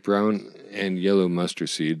separate your brown and yellow mustard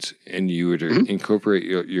seeds, and you were to incorporate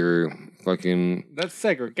your fucking, That's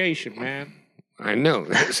segregation, man. I know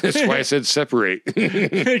that's why I said separate.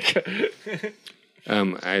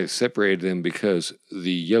 I separated them because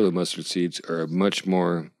the yellow mustard seeds are much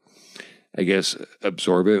more, I guess,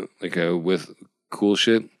 absorbent, with cool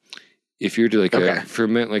shit. If you're to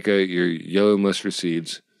ferment your yellow mustard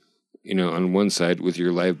seeds, on one side with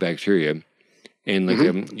your live bacteria, and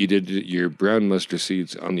you did your brown mustard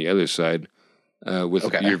seeds on the other side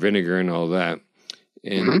with your vinegar and all that,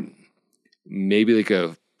 and maybe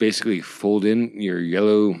basically fold in your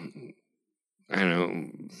yellow, I don't know,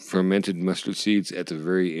 fermented mustard seeds at the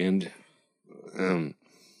very end.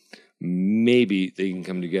 Maybe they can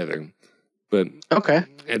come together. But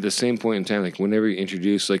at the same point in time, whenever you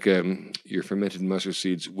introduce your fermented mustard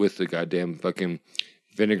seeds with the goddamn fucking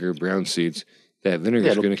vinegar brown seeds, that vinegar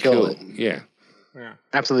is going to kill it. Yeah. Yeah.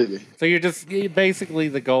 Absolutely. So basically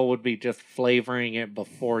the goal would be just flavoring it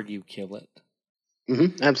before you kill it.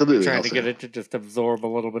 Absolutely. Trying to get it to just absorb a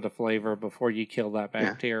little bit of flavor before you kill that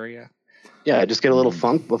bacteria. Yeah, just get a little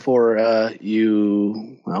funk before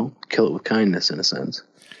you, kill it with kindness in a sense.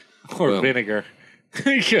 Or vinegar.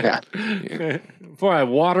 Yeah. Before I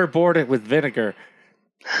waterboard it with vinegar.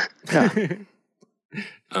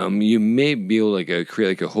 You may be able to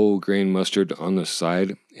create a whole grain mustard on the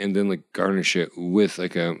side, and then garnish it with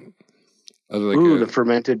the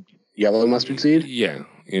fermented yellow mustard seed. Yeah,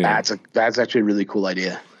 That's actually a really cool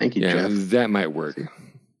idea. Thank you, yeah, Jeff. that might work.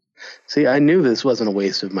 See, I knew this wasn't a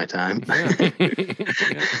waste of my time.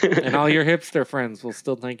 And all your hipster friends will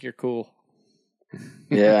still think you're cool.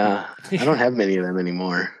 Yeah, I don't have many of them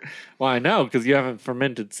anymore. Well, I know, because you haven't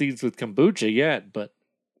fermented seeds with kombucha yet, but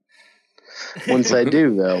Once I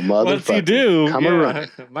do, though, motherfucker, once you do, come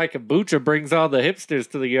around. my kombucha brings all the hipsters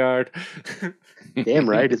to the yard. Damn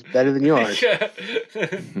right, it's better than yours.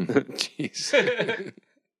 Jeez.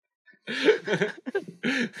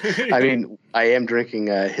 I mean, I am drinking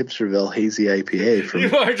Hipsterville Hazy IPA from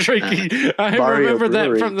You are drinking. I Barrio remember that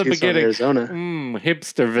Brewery from the in Tucson, beginning. Arizona.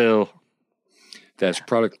 Hipsterville. That's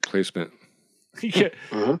product placement. Yeah.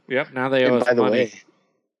 Yep. Now they owe And us by the money. way,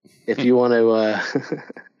 if you want to,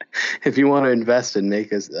 if you want to invest and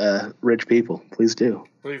make us rich people, please do.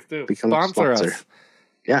 Please do Become a sponsor sponsor. us.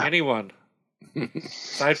 Yeah, Anyone.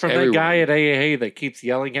 Aside from Everyone. that guy at AAA that keeps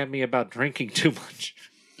yelling at me about drinking too much.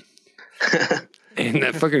 And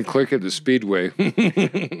that fucking clerk at the Speedway.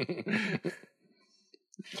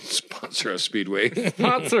 Sponsor us, Speedway.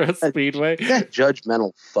 Sponsor us, Speedway. that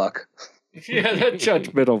judgmental fuck. Yeah, that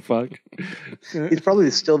judgmental fuck. He's probably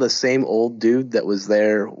still the same old dude that was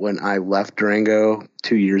there when I left Durango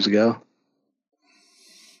 2 years ago.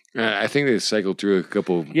 I think they cycled through a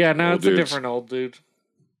couple. Yeah, now old it's a dudes. different old dude.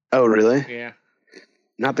 Oh, really? Yeah.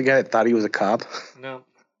 Not the guy that thought he was a cop? No,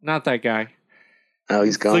 not that guy. Oh,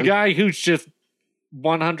 he's The gone? guy who's just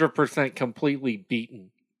 100% completely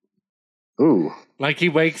beaten. Ooh. Like he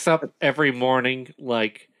wakes up every morning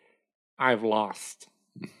like, I've lost.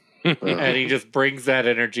 And he just brings that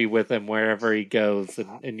energy with him wherever he goes.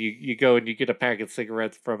 And you go and you get a pack of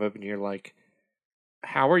cigarettes from him and you're like,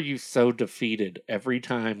 how are you so defeated every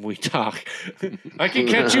time we talk? I can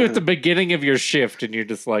catch you at the beginning of your shift and you're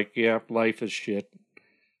just like, yeah, life is shit.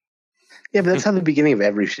 Yeah, but that's how the beginning of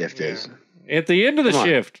every shift is. At the end of the Come on.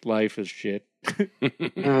 shift, life is shit.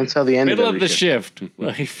 That's how the end Middle of of every the shift,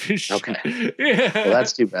 life is shit. Okay. Yeah. Well,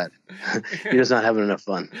 that's too bad. You're just not having enough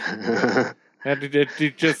fun. And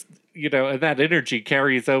it just, and that energy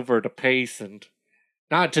carries over to pace and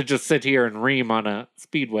not to just sit here and ream on a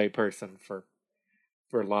Speedway person for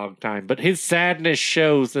a long time, but his sadness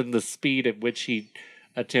shows in the speed at which he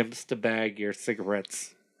attempts to bag your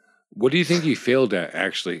cigarettes. What do you think he failed at,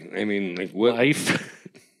 actually? I mean, what? Life.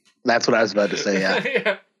 That's what I was about to say,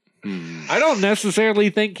 yeah. Yeah. I don't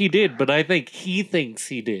necessarily think he did, but I think he thinks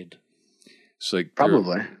he did. It's like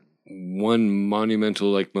Probably. one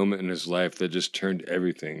monumental moment in his life that just turned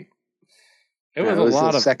everything. It was It a was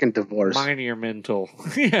lot the of second divorce. monumental.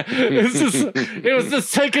 Yeah, it was the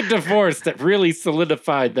second divorce that really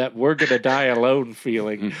solidified that we're gonna die alone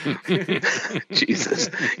feeling. Jesus.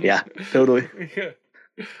 Yeah, totally. Yeah.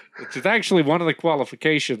 Which is actually one of the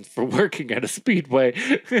qualifications for working at a speedway.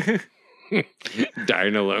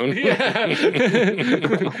 Dying alone. Yeah.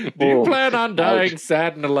 Do you plan on dying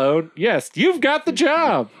sad and alone? Yes, you've got the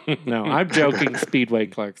job. No, I'm joking, speedway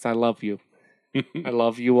clerks. I love you. I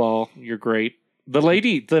love you all. You're great.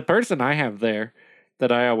 The person I have there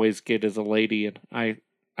that I always get is a lady, and I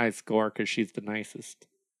score because she's the nicest.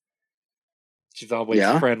 She's always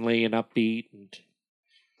friendly and upbeat, and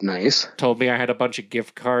Nice. told me I had a bunch of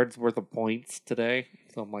gift cards worth of points today.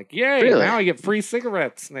 So I'm like, yay, Really? now I get free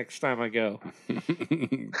cigarettes next time I go.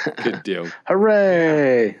 Good deal.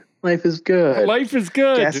 Hooray! Life is good. Life is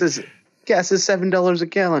good. Gas is $7 a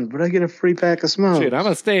gallon, but I get a free pack of smokes. Dude, I'm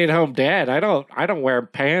a stay-at-home dad. I don't wear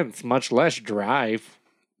pants, much less drive.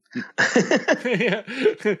 Yeah.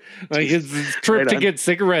 Like his trip Right to on. get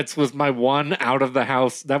cigarettes was my one out of the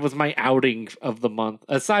house. That was my outing of the month,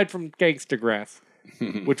 aside from Gangsta Grass,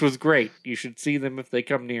 which was great. You should see them if they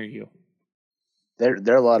come near you.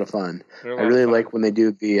 They're a lot of fun. They're a I lot really of fun. like when they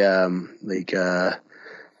do the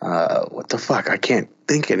what the fuck? I can't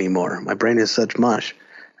think anymore. My brain is such mush.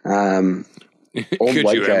 Old Could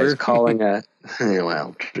white you guys ever? calling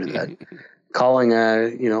well, true that. Calling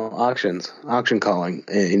auctions, auction calling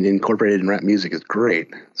incorporated in rap music is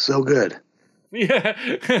great. So good. Yeah.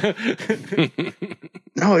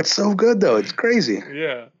 No, it's so good though. It's crazy.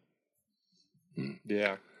 Yeah.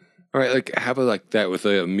 Yeah. All right, like how about like that with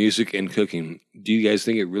music and cooking? Do you guys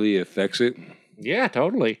think it really affects it? Yeah,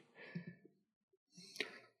 totally.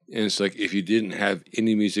 And it's like if you didn't have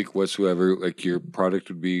any music whatsoever, like your product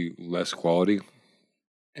would be less quality.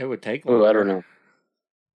 It would take longer. Oh, I don't know.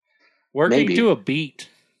 Working Maybe. to a beat.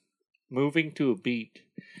 Moving to a beat.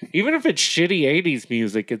 Even if it's shitty 80s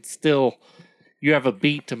music, it's still, you have a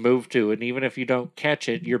beat to move to. And even if you don't catch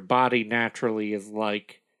it, your body naturally is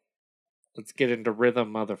like, let's get into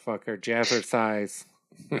rhythm, motherfucker. Jazzercise.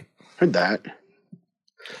 Heard that.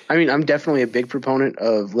 I mean, I'm definitely a big proponent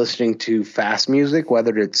of listening to fast music,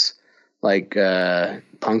 whether it's like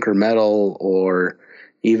punk or metal, or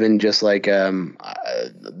even just like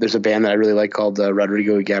there's a band that I really like called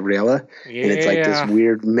Rodrigo y Gabriela, and it's like this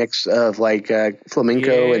weird mix of like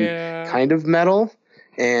flamenco and kind of metal,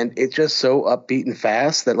 and it's just so upbeat and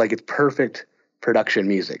fast that like it's perfect production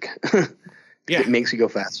music. Yeah. It makes you go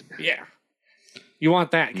faster. Yeah. You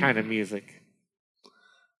want that kind of music.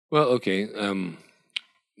 Well, okay.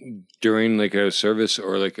 During like a service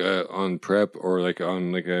or like on prep or like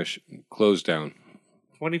on like a close down.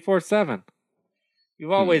 24/7.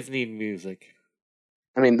 You always need music.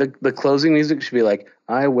 I mean, the closing music should be like,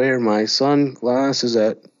 I wear my sunglasses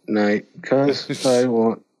at night because I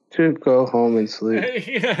want to go home and sleep.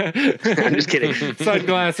 Yeah. I'm just kidding.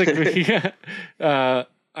 Sunglasses. Yeah.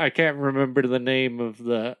 I can't remember the name of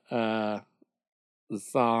the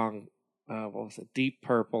song. What was it? Deep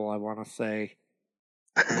Purple, I want to say.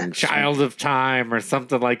 Child of Time or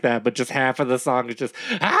something like that, but just half of the song is just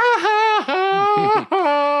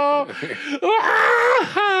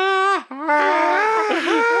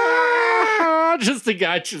just a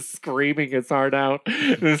guy just screaming his heart out.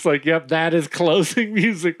 And it's like, yep, that is closing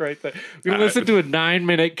music right there. We listen to a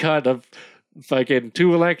 9-minute cut of fucking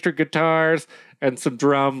 2 electric guitars and some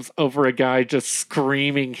drums over a guy just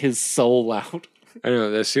screaming his soul out. I don't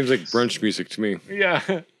know. That seems like brunch music to me. Yeah.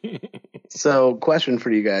 So, question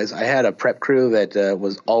for you guys. I had a prep crew that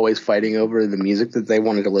was always fighting over the music that they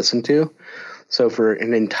wanted to listen to. So, for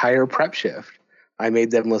an entire prep shift, I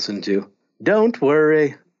made them listen to Don't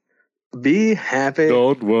Worry, Be Happy.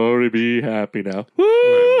 Don't worry, be happy now.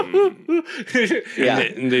 Yeah.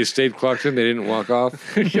 And they stayed clocked in. They didn't walk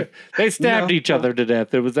off. They stabbed each other to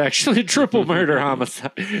death. It was actually a triple murder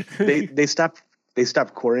homicide. They stopped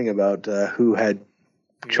quarreling about who had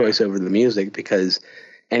choice over the music because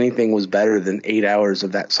anything was better than 8 hours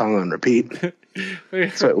of that song on repeat.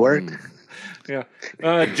 So it worked. Yeah.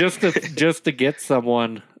 Just to get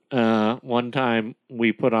someone, one time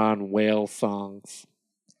we put on whale songs.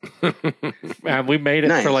 And we made it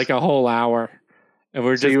Nice. for like a whole hour. And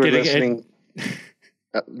we're So just you were getting listening.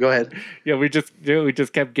 Go ahead. Yeah, we just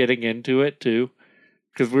kept getting into it too.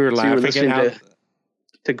 Because we were So you were laughing listening at how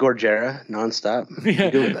to Gorgera nonstop. What are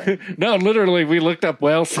you doing there? No, literally, we looked up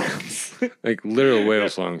whale sounds. Like literal whale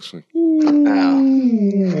songs. Oh.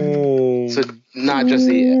 So not just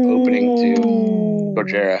the opening to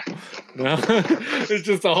Gorgera. No, it's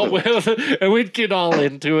just all whale, and we'd get all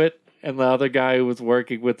into it. and the other guy who was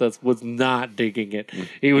working with us was not digging it.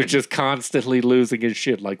 He was just constantly losing his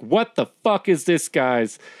shit. Like, what the fuck is this,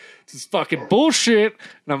 guys? This is fucking bullshit.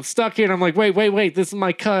 And I'm stuck here, and I'm like, wait, this is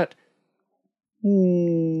my cut. Did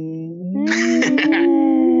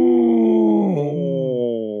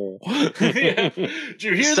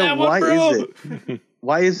you hear that one, bro?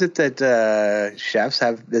 Why is it that chefs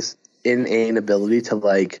have this inane ability to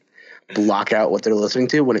like block out what they're listening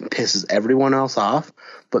to when it pisses everyone else off?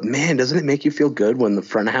 But man, doesn't it make you feel good when the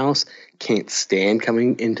front of house can't stand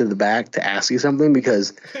coming into the back to ask you something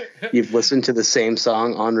because you've listened to the same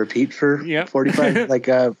song on repeat for 45,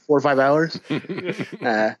 4 or 5 hours?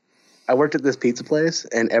 I worked at this pizza place,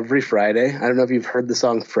 and every Friday, I don't know if you've heard the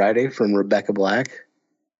song Friday from Rebecca Black.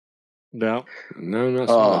 No, not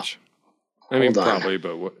so much. I mean, probably,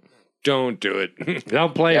 but what? Don't do it.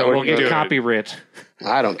 Don't play it. We'll get copyright.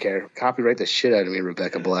 I don't care. Copyright the shit out of me,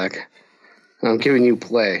 Rebecca Black. I'm giving you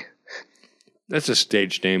play. That's a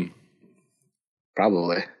stage name.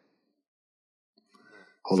 Probably.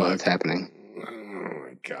 Hold on, it's happening. Oh,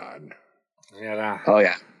 my God. Oh,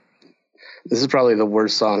 yeah. This is probably the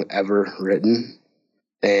worst song ever written.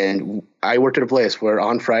 And I worked at a place where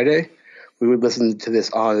on Friday, we would listen to this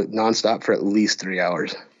nonstop for at least 3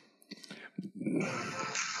 hours.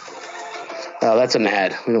 Oh, that's an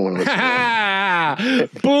ad. We don't want to listen to that.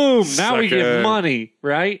 Boom! Now we get money,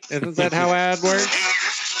 right? Isn't that how ad works?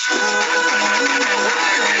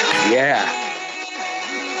 Yeah.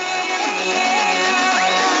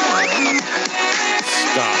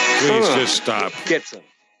 Stop. Please just stop. Get some.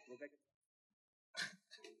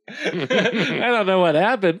 I don't know what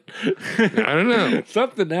happened. I don't know.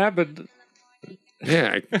 Something happened.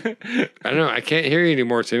 Yeah, I don't know. I can't hear you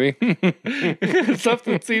anymore, Timmy.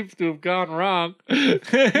 Something seems to have gone wrong.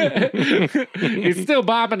 He's still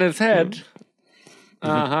bobbing his head.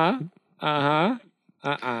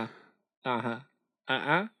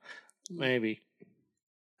 Maybe.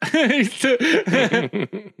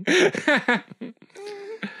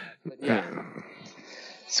 Yeah.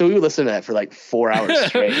 So we would listen to that for like 4 hours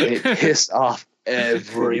straight, and it pissed off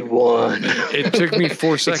everyone. It took me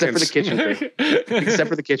 4 seconds. Except for the kitchen crew. Except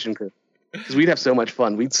for the kitchen crew. Because we'd have so much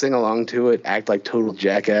fun. We'd sing along to it, act like total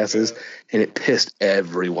jackasses, and it pissed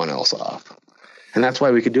everyone else off. And that's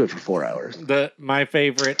why we could do it for 4 hours. My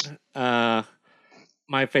favorite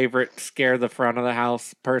scare the front of the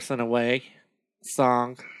house person away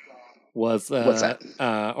song was what's that?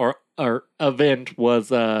 Or event was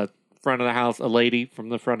front of the house. A lady from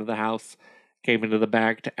the front of the house came into the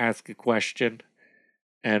back to ask a question,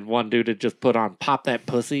 and one dude had just put on "Pop That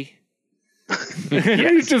Pussy."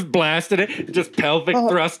 He just blasted it, just pelvic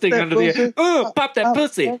thrusting under the pop that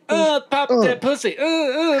pussy, pop that pussy,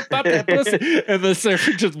 pop that pussy. And the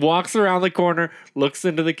server just walks around the corner, looks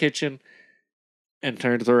into the kitchen, and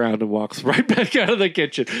turns around and walks right back out of the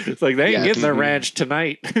kitchen. It's like they ain't getting their ranch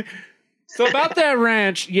tonight. So about that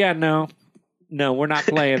ranch, no, we're not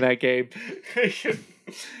playing that game.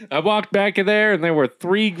 I walked back in there, and there were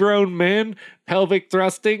 3 grown men pelvic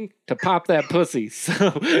thrusting to pop that pussy.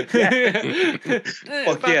 So, pop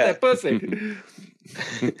that pussy.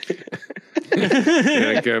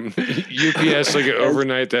 Like UPS, like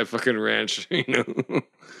overnight that fucking ranch.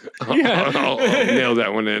 I'll nail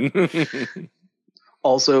that one in.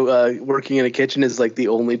 Also, working in a kitchen is like the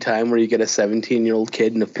only time where you get a 17-year-old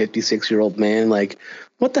kid and a 56-year-old man. Like,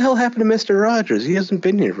 what the hell happened to Mr. Rogers? He hasn't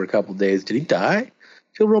been here for a couple days. Did he die? I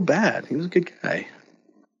feel real bad. He was a good guy.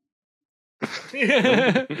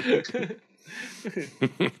 It's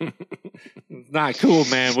not cool,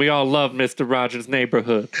 man. We all love Mr. Rogers'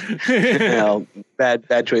 Neighborhood. Well,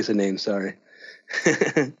 bad choice of name. Sorry.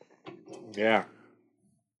 Yeah.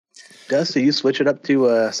 Dusty, you switch it up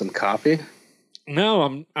to some coffee?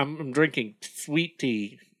 No, I'm drinking sweet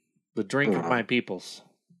tea, the drink of my peoples.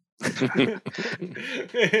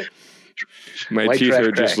 My White teeth trash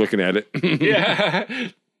are just crack. looking at it. Yeah.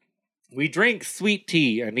 We drink sweet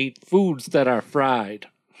tea and eat foods that are fried.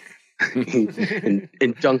 and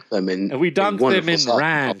dunk them in. And we dunk them wonderful in sauce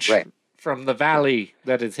ranch called ranch. from the valley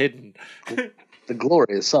that is hidden. The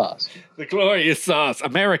glorious sauce The glorious sauce,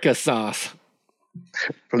 America sauce.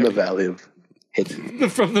 from the valley of hidden.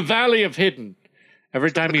 From the valley of hidden.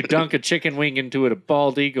 Every time you dunk a chicken wing into it, a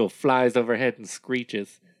bald eagle flies overhead and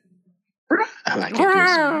screeches. I can't do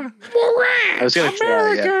this. More ranch! I was gonna try,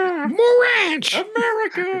 America! More ranch!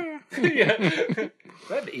 America! Yeah.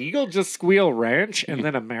 That eagle just squeal ranch and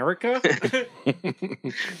then America? That's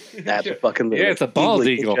a fucking little. Yeah, it's a bald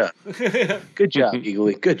eagle. Good job,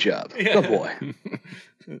 Eagly. Good job. Good boy.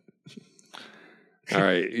 All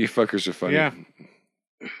right, you fuckers are funny. Yeah.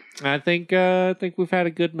 I think we've had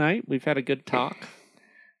a good night. We've had a good talk.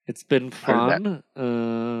 It's been Heard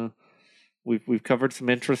fun. We've covered some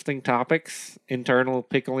interesting topics: internal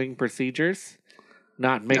pickling procedures,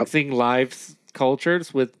 not mixing live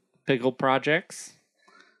cultures with pickle projects,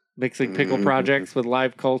 mixing pickle projects with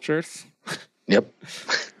live cultures. Yep.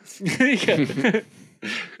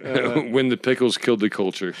 When the pickles killed the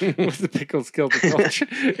culture. When the pickles killed the culture.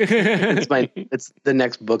 It's the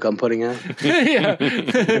next book I'm putting out. Yeah.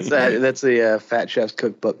 That's the Fat Chef's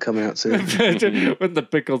cookbook coming out soon. When the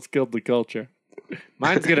pickles killed the culture.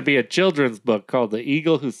 Mine's going to be a children's book called The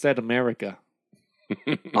Eagle Who Set America.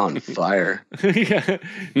 On fire. Yeah.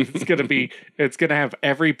 It's going to have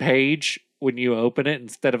every page when you open it,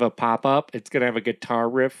 instead of a pop-up, it's going to have a guitar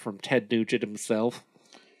riff from Ted Nugent himself.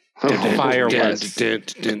 And fireworks.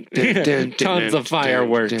 Tons of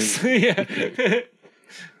fireworks. Yeah.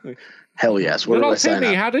 Hell yes. Where Little did I sign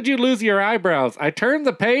Timmy, up? how did you lose your eyebrows? I turned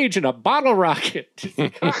the page in a bottle rocket.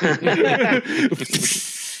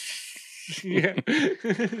 Yeah.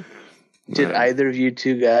 Did either of you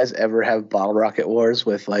two guys ever have bottle rocket wars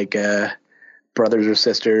with like brothers or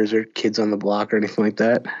sisters or kids on the block or anything like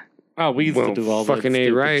that? Oh, we used to do all that fucking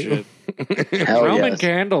stupid right. shit. Hell Roman yes.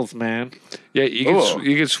 candles, man. Yeah, you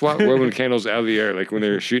could swat Roman candles out of the air, like when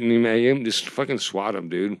they're shooting them at you. Just fucking swat them,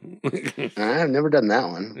 dude. I've never done that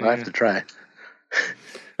one. I have to try.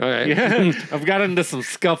 All right. Yeah, I've got into some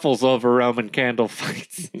scuffles over Roman candle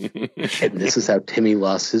fights. And this is how Timmy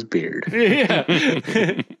lost his beard. Yeah.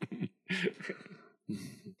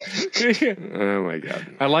 Oh my god.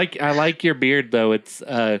 I like your beard though. It's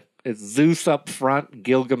Zeus up front,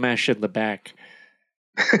 Gilgamesh in the back.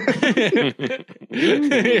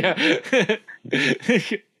 Yeah.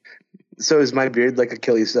 So is my beard like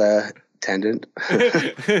Achilles' tendon?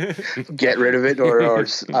 Get rid of it, or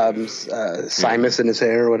Simus in his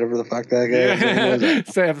hair, or whatever the fuck that guy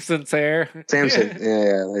is. Samson's hair. Samson.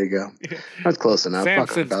 Yeah, there you go. That's close enough.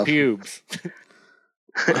 Fuck Samson's off. pubes.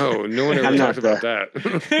 Oh, no one ever I'm talked not about that.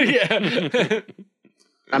 Yeah.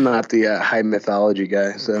 I'm not the high mythology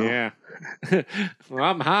guy, so Yeah. Well,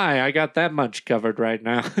 I'm high. I got that much covered right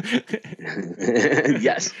now.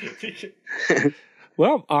 yes.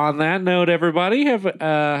 Well, on that note, everybody, have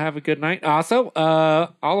a good night. Also,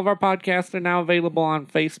 all of our podcasts are now available on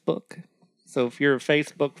Facebook. So if you're a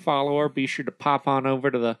Facebook follower, be sure to pop on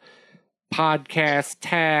over to the podcast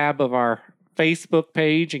tab of our Facebook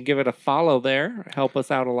page and give it a follow there. Help us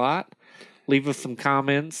out a lot. Leave us some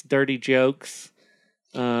comments, dirty jokes.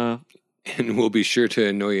 And we'll be sure to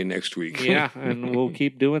annoy you next week. Yeah, and we'll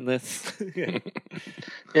keep doing this.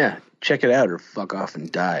 Yeah, check it out or fuck off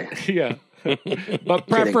and die. Yeah. But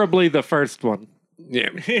preferably the first one. Yeah.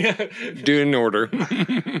 Do it in order.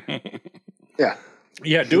 Yeah.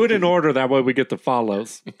 Yeah, do it in order. That way we get the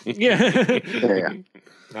follows. Yeah. Yeah.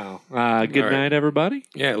 Oh, good All right. night, everybody.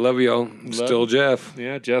 Yeah, love y'all. Still Jeff.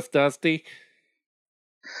 Yeah, just Dusty.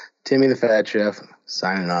 Timmy the Fat Chef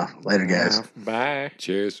signing off. Later, guys. Bye.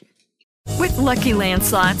 Cheers. With Lucky Land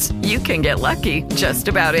Slots, you can get lucky just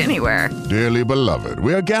about anywhere. Dearly beloved,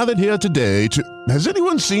 we are gathered here today to... Has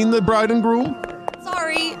anyone seen the bride and groom?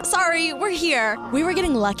 Sorry, we're here. We were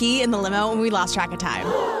getting lucky in the limo and we lost track of time.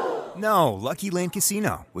 No, Lucky Land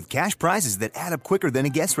Casino, with cash prizes that add up quicker than a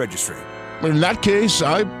guest registry. In that case,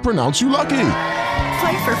 I pronounce you lucky.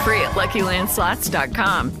 Play for free at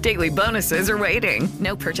LuckyLandSlots.com. Daily bonuses are waiting.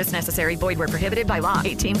 No purchase necessary. Void where prohibited by law.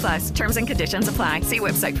 18+. Terms and conditions apply. See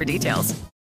website for details.